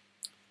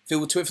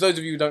feel to it. For those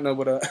of you who don't know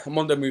what a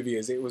Mondo movie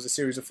is, it was a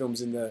series of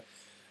films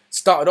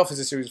started off as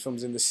a series of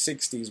films in the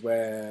 60s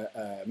where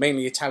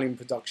mainly Italian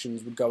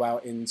productions would go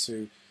out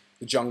into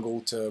the jungle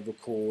to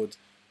record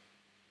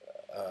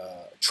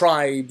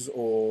tribes,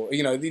 or,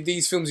 you know,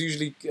 these films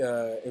usually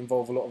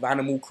involve a lot of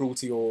animal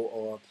cruelty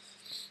or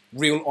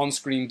real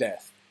on-screen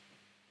death.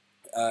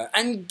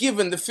 And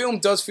given the film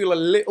does feel a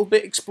little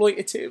bit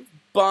exploitative,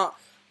 but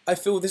I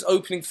feel this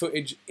opening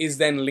footage is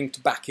then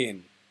linked back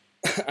in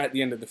at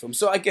the end of the film.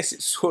 So I guess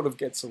it sort of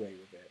gets away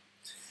with it.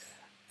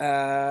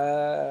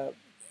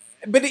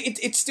 But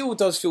it still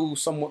does feel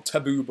somewhat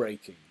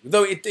taboo-breaking.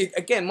 Though it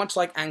again, much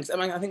like Angst, I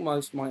mean, I think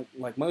most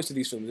of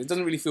these films, it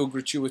doesn't really feel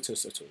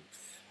gratuitous at all.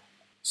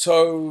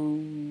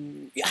 So,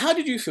 how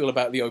did you feel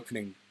about the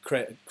opening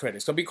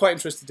credits? I'd be quite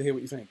interested to hear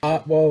what you think.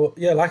 Well,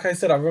 yeah, like I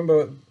said, I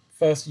remember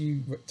first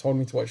you told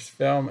me to watch the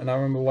film, and I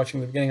remember watching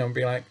the beginning and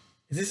being like,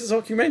 is this a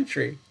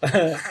documentary?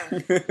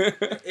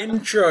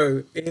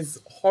 Intro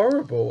is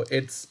horrible.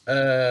 It's,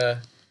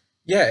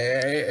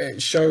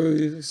 it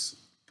shows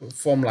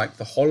from like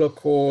the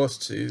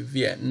Holocaust to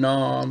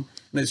Vietnam,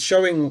 and it's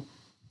showing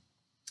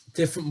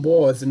different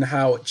wars and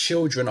how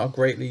children are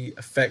greatly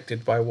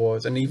affected by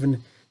wars. And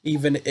even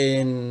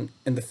in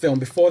the film,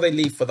 before they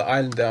leave for the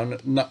island, they're on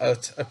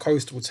a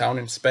coastal town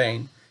in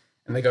Spain,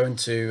 and they go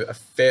into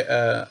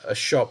a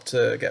shop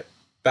to get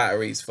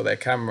batteries for their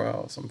camera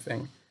or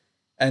something,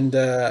 and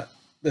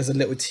there's a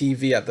little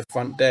TV at the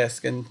front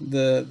desk, and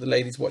the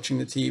lady's watching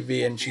the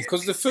TV, and she's...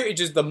 Because the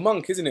footage is the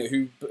monk, isn't it,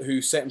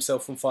 who set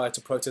himself on fire to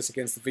protest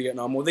against the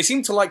Vietnam War. They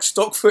seem to like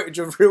stock footage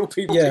of real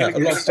people. Yeah, a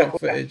lot of stock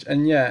footage,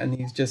 and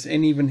he's just...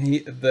 And even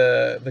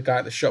the guy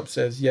at the shop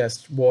says,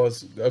 yes,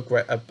 war's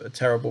a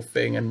terrible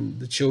thing, and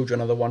the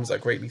children are the ones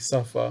that greatly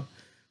suffer.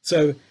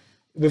 So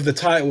with the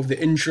title, with the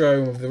intro,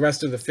 and with the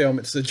rest of the film,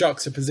 it's the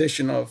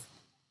juxtaposition of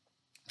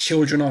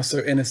children are so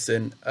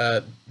innocent.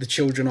 The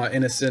children are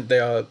innocent. They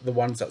are the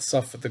ones that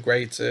suffer the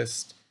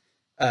greatest.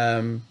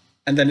 And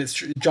then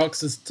it's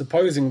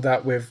juxtaposing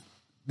that with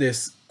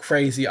this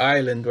crazy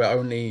island where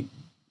only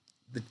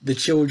the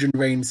children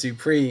reign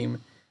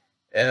supreme,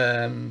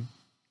 in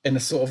a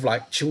sort of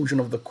like Children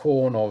of the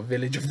Corn or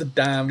Village of the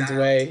Damned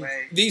way.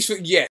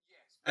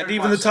 And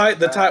even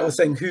the title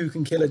saying "Who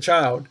Can Kill a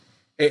Child?"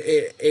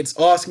 It's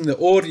asking the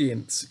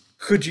audience,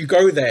 could you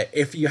go there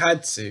if you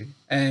had to?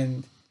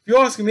 And if you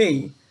ask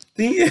me,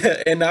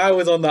 and I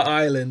was on the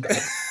island,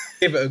 I'd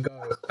give it a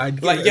go.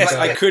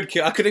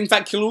 I could in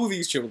fact kill all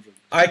these children.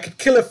 I could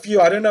kill a few.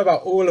 I don't know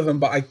about all of them,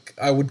 but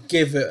I would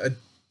give it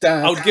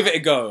damn. I would give it a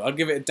go. I'd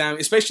give it a damn.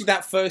 Especially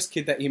that first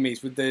kid that he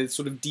meets with the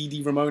sort of Dee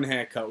Dee Ramone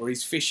haircut where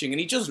he's fishing and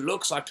he just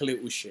looks like a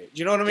little shit. Do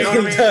you know what I mean?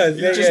 He does.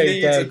 He just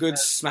needs a good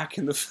smack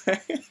in the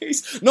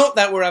face. Not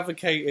that we're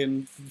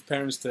advocating for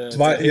parents to...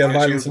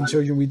 Violence on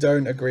children. We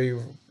don't agree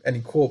with any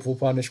corporal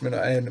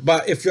punishment.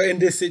 But if you're in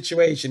this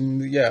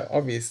situation, yeah,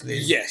 obviously.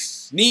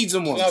 Yes. Needs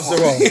and wants.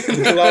 Gloves are off.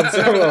 Gloves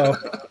are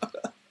off.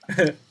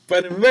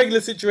 But in a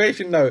regular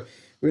situation, no.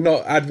 We're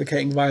not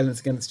advocating violence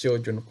against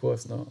children, of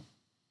course not.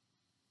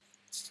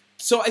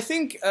 So I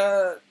think,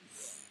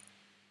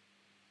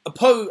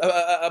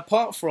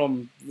 apart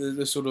from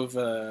the sort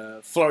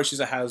of flourishes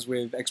it has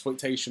with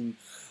exploitation,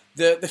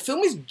 the film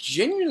is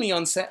genuinely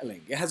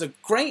unsettling. It has a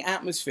great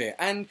atmosphere,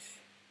 and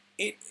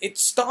it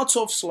starts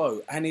off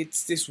slow, and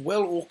it's this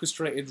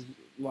well-orchestrated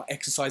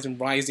exercise in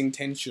rising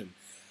tension.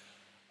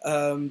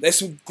 There's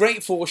some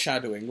great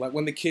foreshadowing, like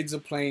when the kids are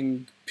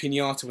playing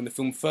Piñata when the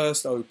film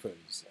first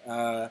opens.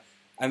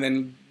 And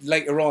then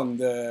later on,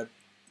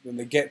 when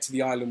they get to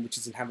the island, which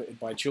is inhabited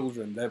by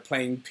children, they're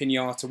playing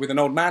Piñata with an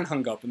old man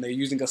hung up, and they're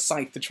using a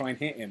scythe to try and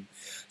hit him.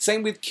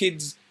 Same with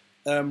kids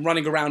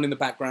running around in the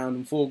background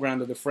and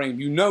foreground of the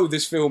frame. You know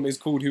this film is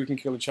called Who Can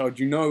Kill a Child.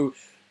 You know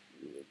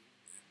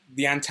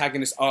the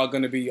antagonists are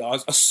going to be a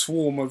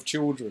swarm of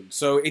children.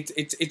 So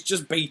it's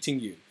just baiting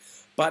you.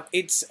 But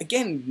it's,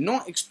 again,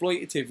 not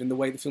exploitative in the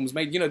way the film's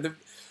made. You know,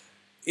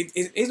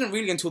 it isn't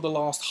really until the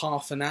last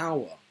half an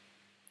hour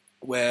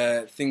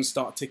where things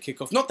start to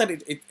kick off. Not that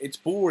it's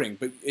boring,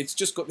 but it's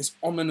just got this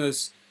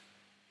ominous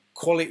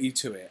quality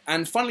to it.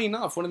 And funnily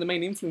enough, one of the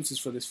main influences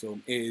for this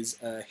film is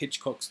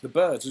Hitchcock's The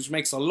Birds, which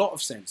makes a lot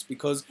of sense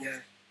because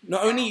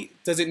not only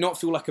does it not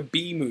feel like a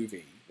B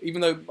movie,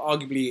 even though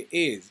arguably it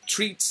is,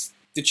 treats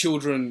the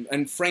children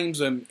and frames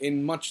them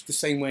in much the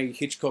same way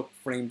Hitchcock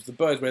frames The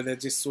Birds, where they're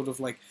just sort of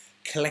like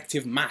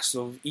collective mass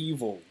of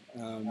evil.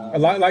 I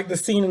like the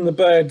scene in The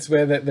Birds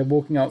where they're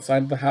walking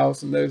outside the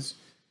house and those...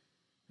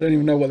 I don't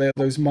even know what they are,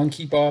 those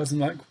monkey bars, and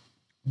like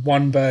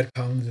one bird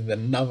comes and then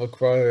another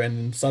crow,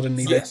 and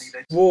suddenly they're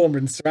swarmed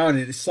and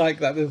surrounded. It's like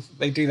that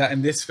they do that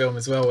in this film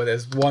as well, where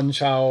there's one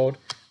child,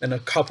 then a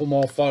couple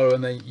more follow,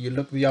 and then you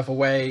look the other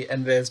way,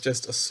 and there's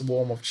just a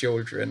swarm of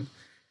children.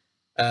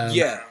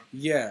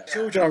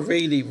 Children are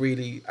really,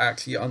 really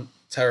actually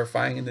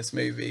terrifying in this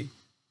movie.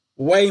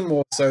 Way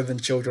more so than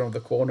Children of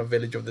the Corn or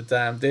Village of the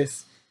Damned.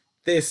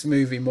 This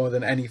movie, more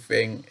than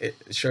anything, it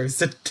shows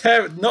the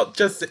terror, not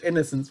just the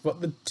innocence, but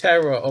the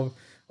terror of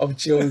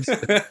children.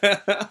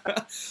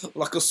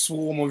 Like a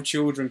swarm of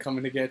children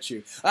coming to get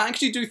you. I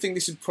actually do think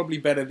this is probably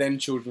better than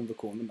Children of the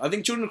Corn. I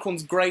think Children of the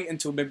Corn's great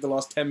until maybe the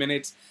last 10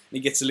 minutes, and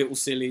it gets a little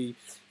silly.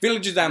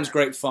 Village of the Damned's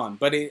great fun,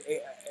 but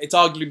it's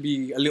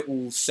arguably a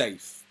little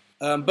safe.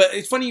 But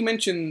it's funny you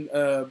mention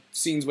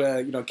scenes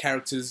where, you know,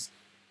 characters,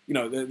 you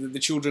know, the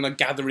children are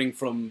gathering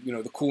from, you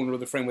know, the corner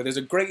of the frame, where there's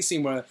a great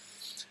scene where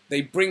they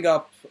bring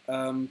up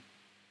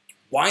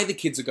why the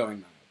kids are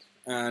going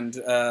mad.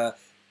 And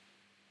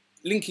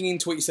linking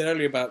into what you said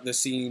earlier about the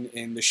scene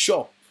in the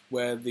shop,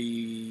 where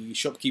the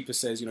shopkeeper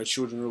says, you know,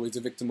 children are always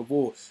a victim of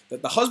war,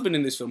 that the husband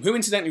in this film, who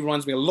incidentally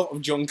reminds me a lot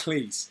of John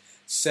Cleese,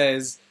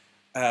 says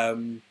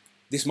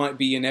this might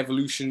be an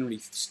evolutionary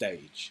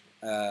stage.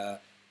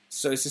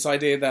 So it's this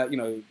idea that, you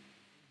know,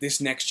 this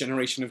next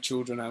generation of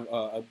children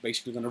are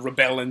basically going to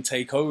rebel and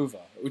take over,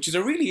 which is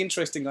a really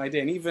interesting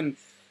idea. And even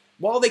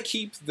while they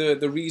keep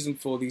the reason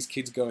for these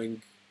kids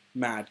going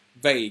mad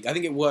vague, I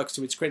think it works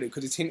to its credit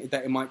because it's hinted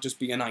that it might just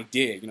be an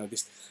idea, you know,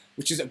 this,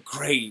 which is a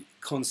great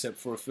concept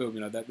for a film,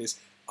 you know, that this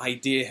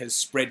idea has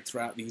spread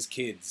throughout these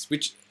kids,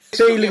 which...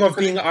 Feeling of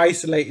being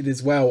isolated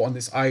as well on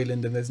this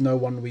island, and there's no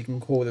one we can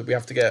call, that we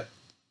have to get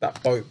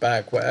that boat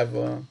back,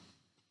 whatever.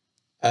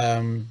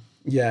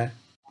 Yeah,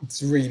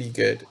 it's really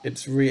good. And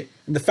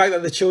the fact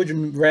that the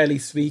children rarely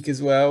speak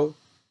as well,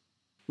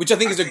 which I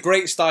think is a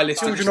great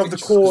stylistic... Children of the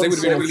Corn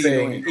sort of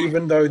thing,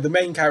 even though the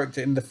main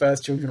character in the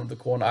first Children of the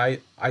Corn,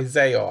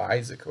 Isaiah or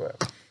Isaac,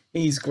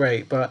 he's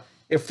great, but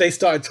if they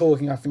started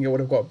talking, I think it would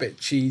have got a bit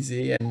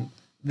cheesy, and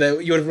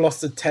you would have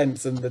lost the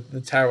tense and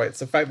the terror. It's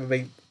the fact that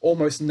they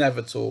almost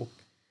never talk.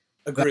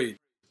 Agreed.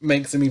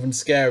 Makes them even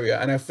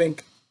scarier, and I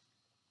think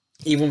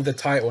even with the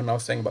title, and I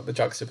was saying about the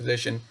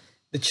juxtaposition,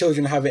 the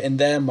children have it in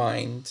their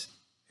mind,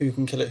 who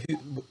can kill it,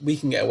 we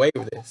can get away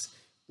with this.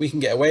 We can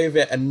get away with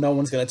it and no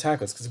one's going to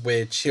attack us because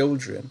we're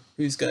children.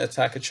 Who's going to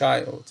attack a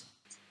child?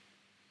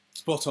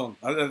 Spot on.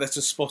 That's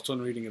a spot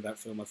on reading of that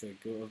film, I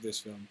think, of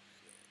this film.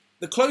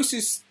 The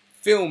closest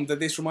film that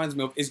this reminds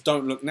me of is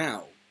Don't Look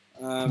Now.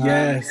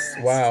 Yes,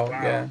 wow,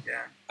 yeah.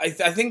 I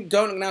think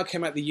Don't Look Now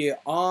came out the year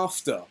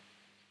after.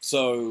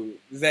 So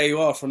there you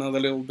are for another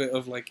little bit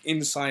of like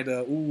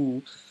insider,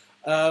 ooh.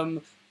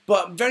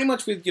 But very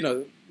much with, you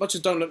know, much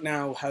as Don't Look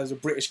Now has a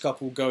British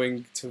couple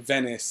going to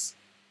Venice,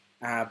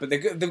 but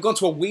they've gone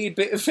to a weird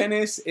bit of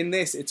Venice. In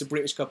this, it's a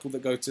British couple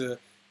that go to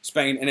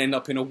Spain and end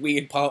up in a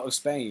weird part of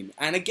Spain.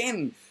 And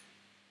again,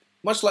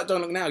 much like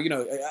Don't Look Now, you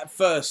know, at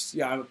first,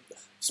 yeah,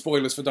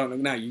 spoilers for Don't Look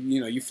Now,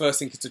 you know, you first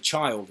think it's a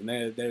child, and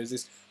there's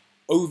this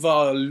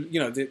over, you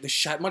know,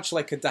 much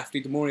like a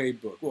Daphne du Maurier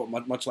book, or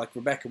much like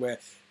Rebecca, where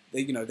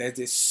there's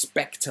this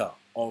spectre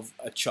of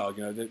a child.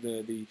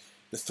 The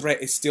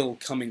threat is still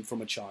coming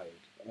from a child.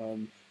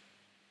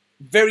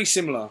 Very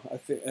similar,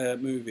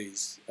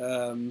 movies.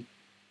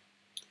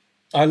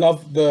 I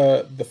love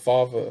the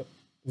father,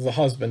 the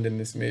husband in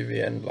this movie,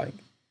 and like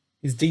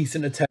his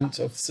decent attempt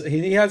of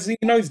he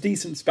knows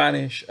decent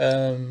Spanish,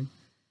 and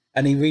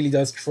he really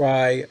does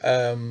try.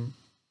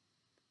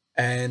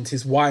 And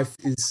his wife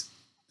is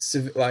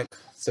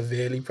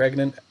severely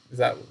pregnant.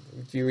 Do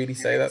you really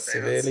say that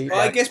severely? Well,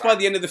 I guess by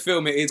the end of the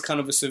film, it is kind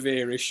of a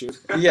severe issue.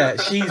 Yeah,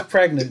 she's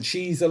pregnant.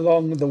 She's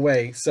along the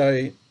way,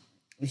 so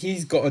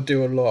he's got to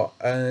do a lot,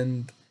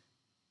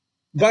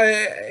 but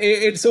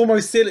it's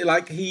almost silly.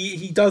 Like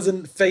he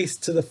doesn't face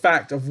to the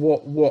fact of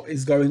what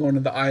is going on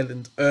in the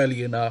island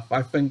early enough.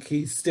 I think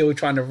he's still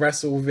trying to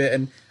wrestle with it,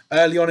 and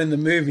early on in the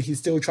movie, he's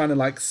still trying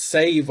to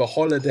save a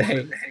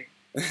holiday.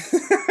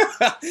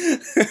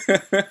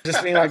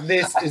 Just being like,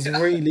 this is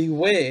really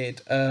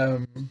weird.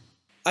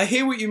 I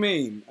hear what you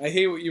mean.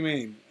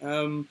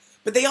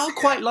 But they are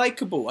quite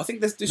likable. I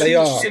think they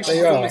are.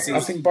 I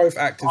think both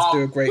actors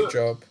do a great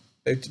job.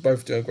 They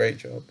both do a great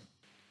job.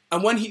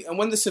 And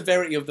when the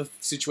severity of the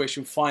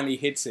situation finally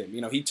hits him,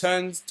 he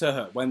turns to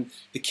her when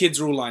the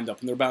kids are all lined up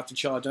and they're about to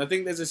charge. And I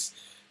think there's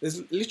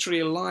literally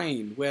a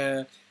line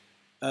where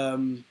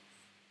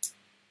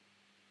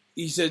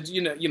he said,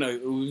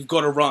 we've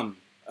got to run.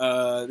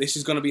 This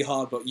is going to be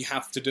hard, but you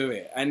have to do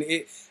it. And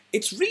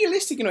it's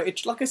realistic.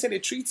 It's like I said,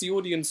 it treats the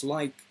audience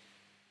like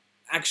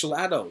actual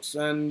adults,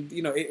 and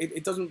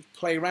it doesn't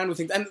play around with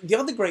things. And the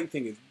other great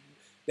thing is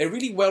they're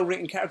really well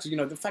written characters.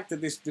 The fact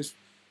that the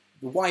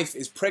wife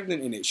is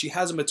pregnant in it, she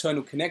has a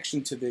maternal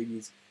connection to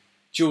these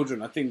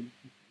children. I think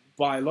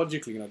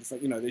biologically,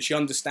 that she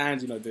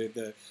understands,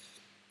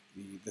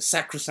 the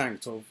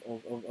sacrosanct of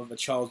a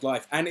child's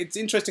life. And it's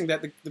interesting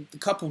that the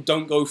couple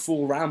don't go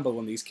full Rambo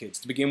on these kids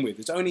to begin with.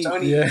 It's only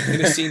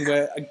in a scene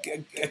where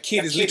a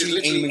kid is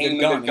literally aiming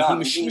a gun and he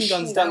machine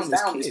guns down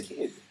this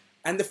kid.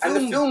 And the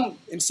film,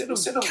 instead of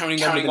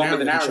carrying on with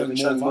the narrative and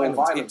showing more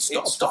violence,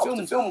 it stops.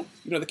 The film,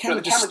 the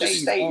camera just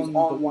stays on the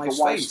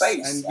wife's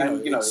face,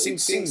 and it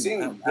sinks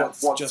in at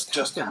what just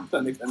happened.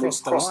 And they've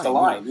crossed the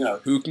line.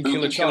 Who can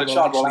kill a child?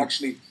 Well,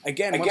 actually,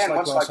 again, much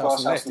like Glass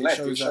House on the Left,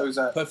 it shows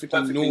that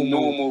perfectly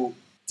normal,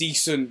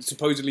 decent,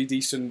 supposedly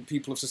decent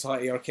people of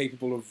society are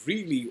capable of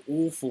really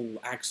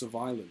awful acts of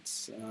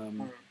violence,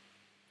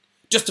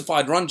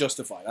 justified or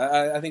unjustified.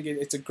 I think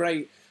it's a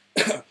great,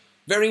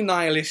 very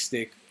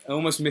nihilistic,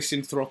 almost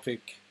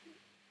misanthropic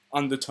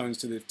undertones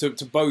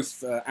to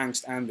both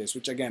Angst and this,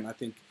 which again I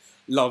think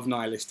love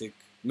nihilistic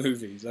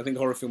movies. I think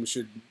horror films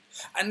should,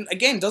 and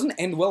again doesn't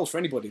end well for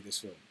anybody, this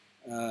film.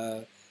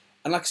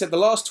 And like I said, the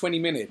last 20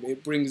 minutes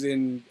it brings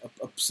in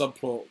a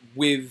subplot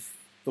with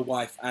the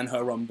wife and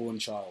her unborn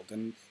child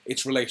and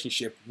its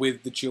relationship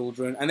with the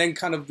children, and then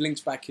kind of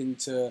links back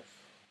into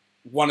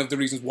one of the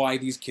reasons why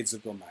these kids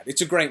have gone mad.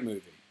 It's a great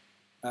movie.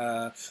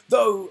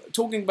 Though,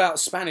 talking about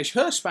Spanish,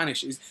 her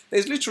Spanish is...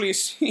 There's literally a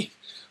scene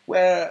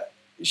where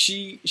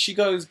she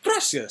goes,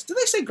 gracias. Do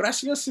they say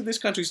gracias in this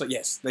country? It's like,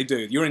 yes, they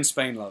do. You're in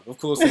Spain, love. Of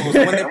course. When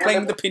they're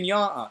playing the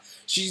piñata,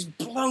 she's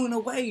blown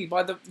away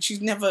by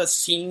she's never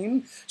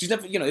seen... She's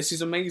never... this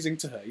is amazing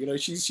to her.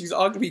 She's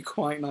arguably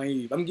quite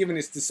naive. I'm giving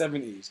this to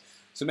 70s.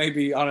 So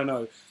maybe, I don't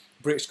know,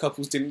 British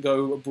couples didn't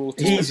go abroad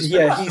to...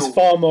 He's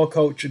far more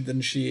cultured than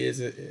she is.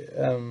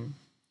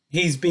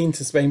 He's been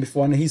to Spain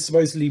before, and he's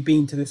supposedly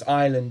been to this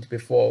island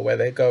before where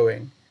they're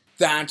going.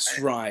 That's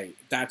right.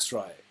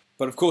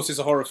 But of course, it's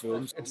a horror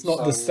film. It's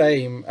not the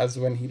same as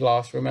when he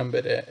last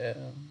remembered it. I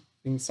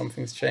think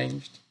something's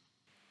changed.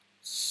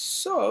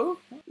 So,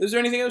 is there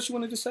anything else you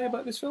wanted to say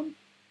about this film?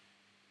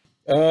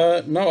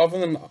 No, other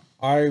than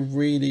I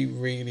really,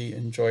 really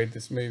enjoyed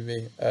this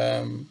movie.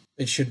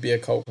 It should be a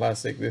cult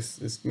classic. This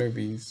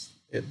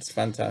it's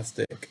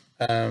fantastic.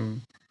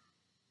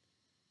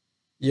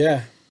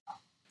 Yeah.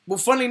 Well,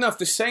 funnily enough,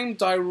 the same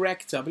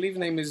director, I believe the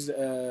name is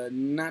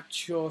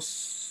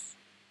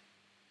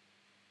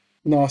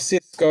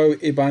Narcisco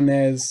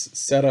Ibanez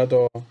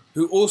Serrador,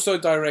 who also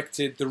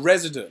directed The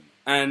Resident.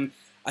 And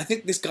I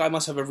think this guy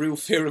must have a real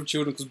fear of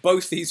children, because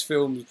both these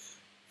films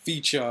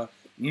feature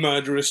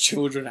murderous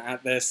children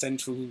at their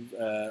central,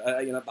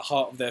 at the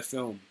heart of their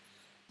film.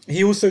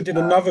 He also did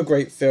another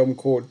great film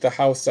called The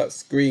House That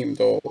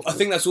Screamed. I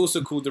think that's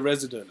also called The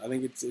Resident. I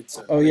think it's. We're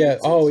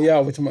talking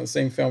about the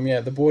same film. Yeah,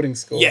 The Boarding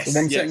School. Yes.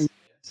 The one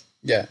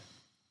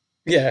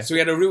Yeah. So he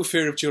had a real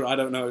fear of children. I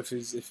don't know if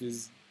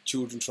his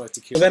children tried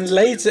to kill him. him. Then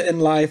later in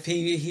life,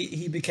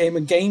 he became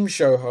a game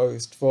show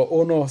host for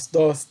Unos,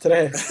 Dos,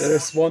 Tres, Te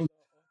Respondo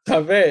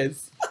Otra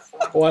Vez.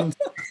 One.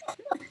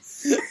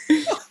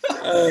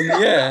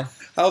 Yeah.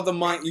 How the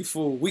Mighty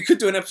Fall. We could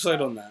do an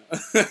episode on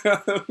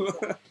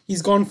that.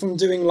 He's gone from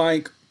doing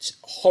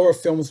horror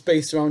films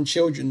based around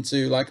children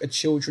to a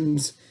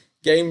children's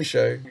game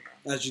show.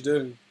 As you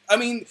do. I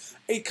mean,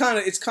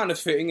 it's kind of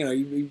fitting.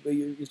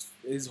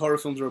 His horror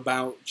films are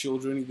about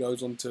children. He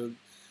goes on to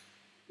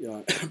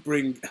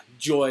bring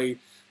joy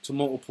to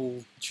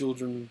multiple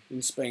children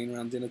in Spain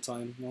around dinner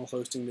time while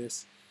hosting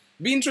this.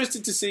 Be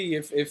interested to see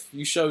if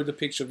you showed a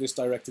picture of this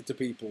director to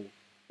people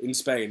in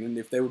Spain, and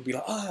if they would be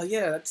like, oh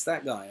yeah, that's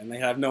that guy, and they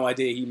have no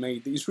idea he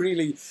made these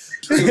really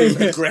sort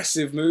of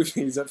aggressive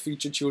movies that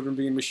feature children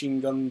being machine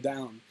gunned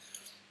down.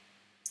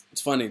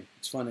 It's funny.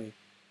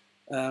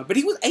 But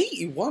he was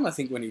 81, I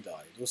think, when he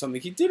died, or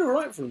something. He did all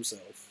right for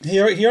himself. He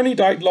only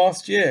died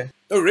last year.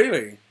 Oh,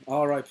 really?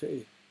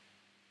 R.I.P.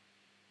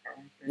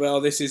 Well,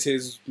 this is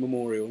his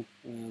memorial,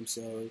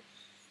 so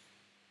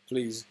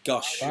please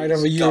gush. Died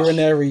of a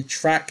urinary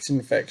tract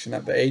infection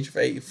at the age of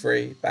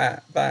 83.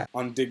 That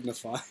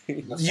undignified.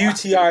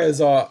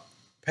 UTIs are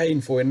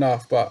painful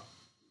enough, but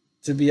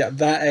to be at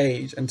that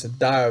age and to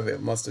die of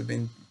it must have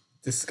been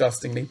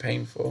disgustingly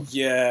painful.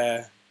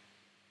 Yeah.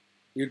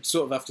 You'd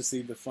sort of have to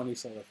see the funny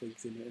side, I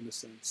think, in a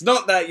sense.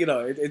 Not that,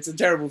 it's a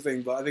terrible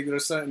thing, but I think there are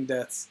certain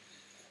deaths.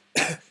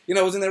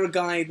 Wasn't there a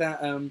guy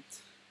that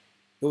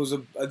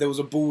there was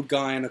a bald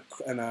guy and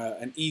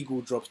an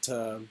eagle dropped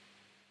a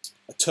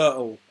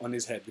turtle on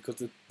his head because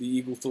the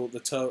eagle thought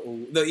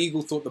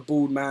the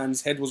bald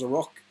man's head was a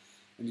rock,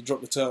 and he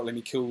dropped the turtle and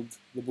he killed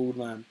the bald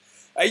man.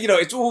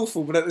 It's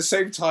awful, but at the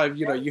same time,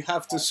 you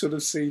have to sort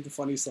of see the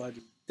funny side.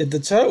 Did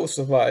the turtle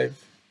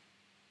survive?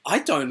 I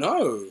don't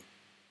know.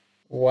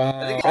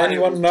 Wow. If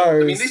anyone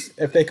knows,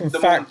 if they can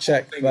fact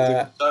check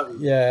that,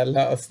 yeah,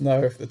 let us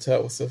know if the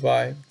turtle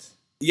survived.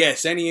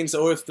 Yes, any insight,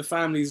 or if the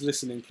family's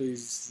listening,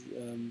 please.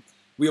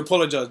 We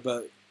apologise,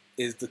 but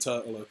is the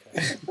turtle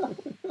okay?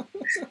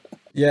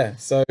 Yeah,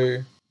 so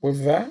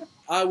with that,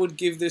 I would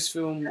give this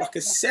film like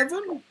a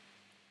 7.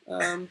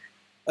 I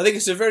think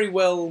it's a very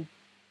well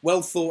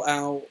thought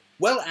out,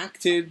 well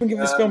acted. I'm gonna give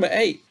this film an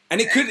 8.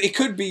 And it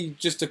could be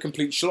just a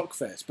complete schlock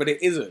fest, but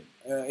it isn't.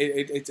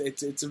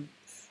 It's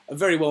a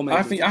very well made.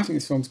 I think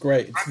this film's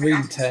great. It's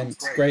really tense,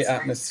 great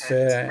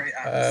atmosphere.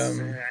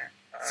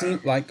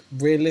 Seems like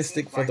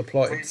realistic for the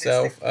plot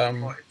itself.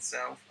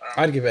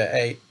 I'd give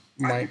it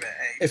an 8.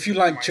 If you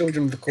like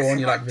Children of the Corn,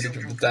 you like Village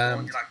of the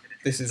Damned,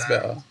 this is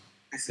better.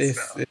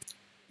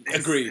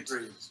 Agreed.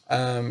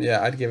 Yeah,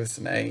 I'd give it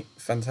an 8.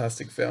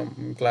 Fantastic film.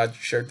 I'm glad you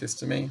showed this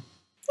to me.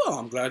 Oh,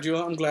 I'm glad you're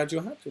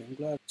happy. I'm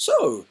glad.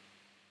 So,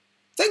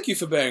 thank you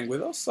for bearing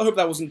with us. I hope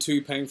that wasn't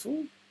too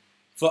painful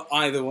for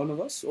either one of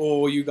us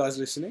or you guys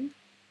listening.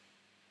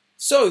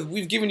 So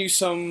we've given you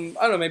some,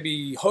 I don't know,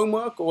 maybe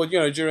homework, or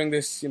during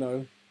this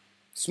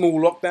small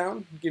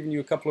lockdown, giving you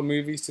a couple of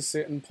movies to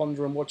sit and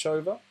ponder and watch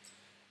over.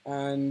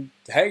 And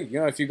hey,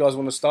 if you guys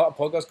want to start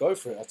a podcast, go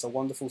for it. That's a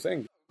wonderful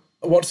thing.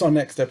 What's our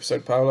next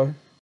episode, Paolo?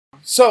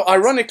 So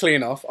ironically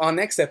enough, our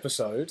next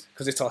episode,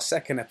 because it's our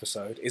second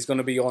episode, is going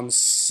to be on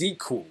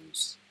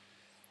sequels.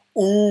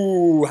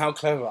 Ooh, how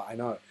clever! I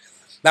know.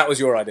 That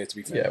was your idea, to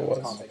be fair. Yeah, it was.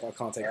 I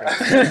can't take that.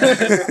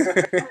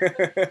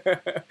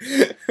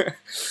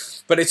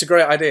 But it's a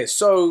great idea.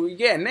 So,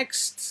 yeah,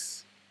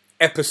 next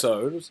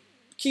episode,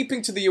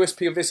 keeping to the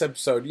USP of this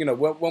episode,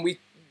 when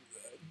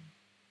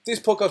this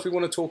podcast, we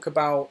want to talk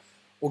about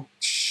or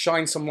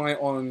shine some light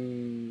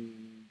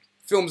on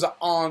films that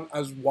aren't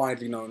as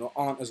widely known or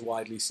aren't as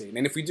widely seen.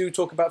 And if we do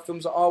talk about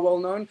films that are well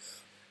known,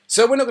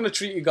 so we're not going to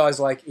treat you guys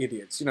like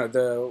idiots.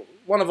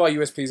 One of our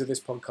USPs of this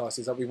podcast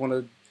is that we want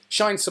to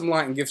shine some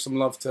light and give some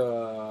love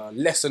to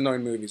lesser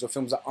known movies or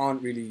films that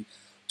aren't really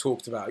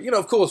talked about.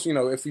 Of course,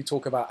 if we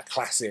talk about a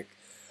classic,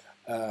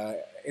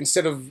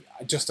 instead of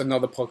just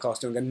another podcast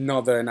doing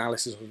another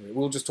analysis of it,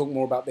 we'll just talk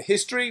more about the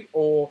history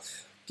or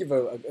give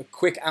a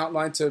quick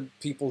outline to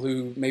people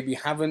who maybe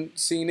haven't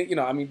seen it.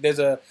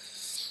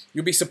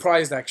 You'll be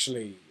surprised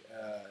actually,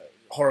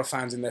 horror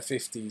fans in their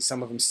 50s,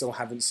 some of them still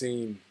haven't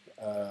seen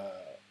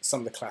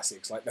some of the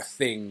classics like The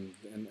Thing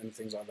and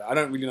things like that. I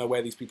don't really know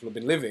where these people have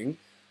been living,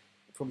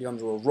 probably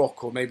under a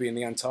rock or maybe in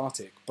the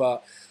Antarctic,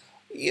 but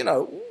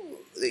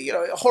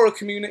horror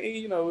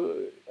community,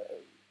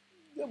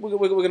 we're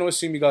going to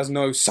assume you guys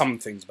know some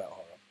things about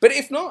horror. But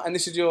if not, and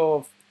this is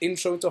your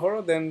intro into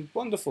horror, then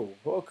wonderful.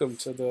 Welcome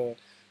to the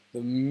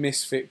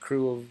misfit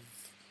crew of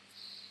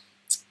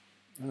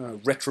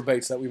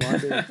retrobates that we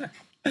might be.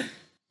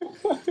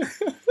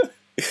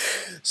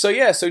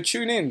 So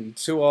tune in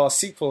to our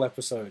sequel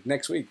episode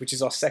next week, which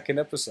is our second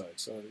episode.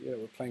 So yeah,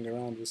 we're playing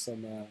around with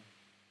some.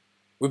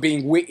 We're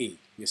being witty,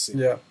 you see.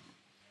 Yeah.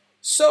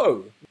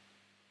 So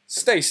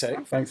stay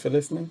safe. Thanks for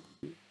listening.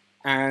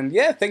 And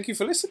yeah, thank you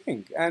for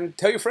listening. And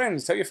tell your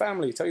friends, tell your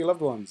family, tell your loved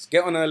ones.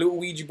 Get on a little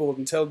Ouija board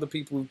and tell the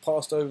people who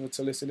passed over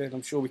to listen in.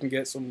 I'm sure we can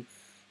get some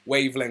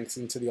wavelengths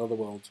into the other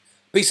world.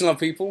 Peace and love,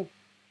 people.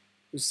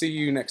 We'll see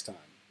you next time.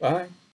 Bye.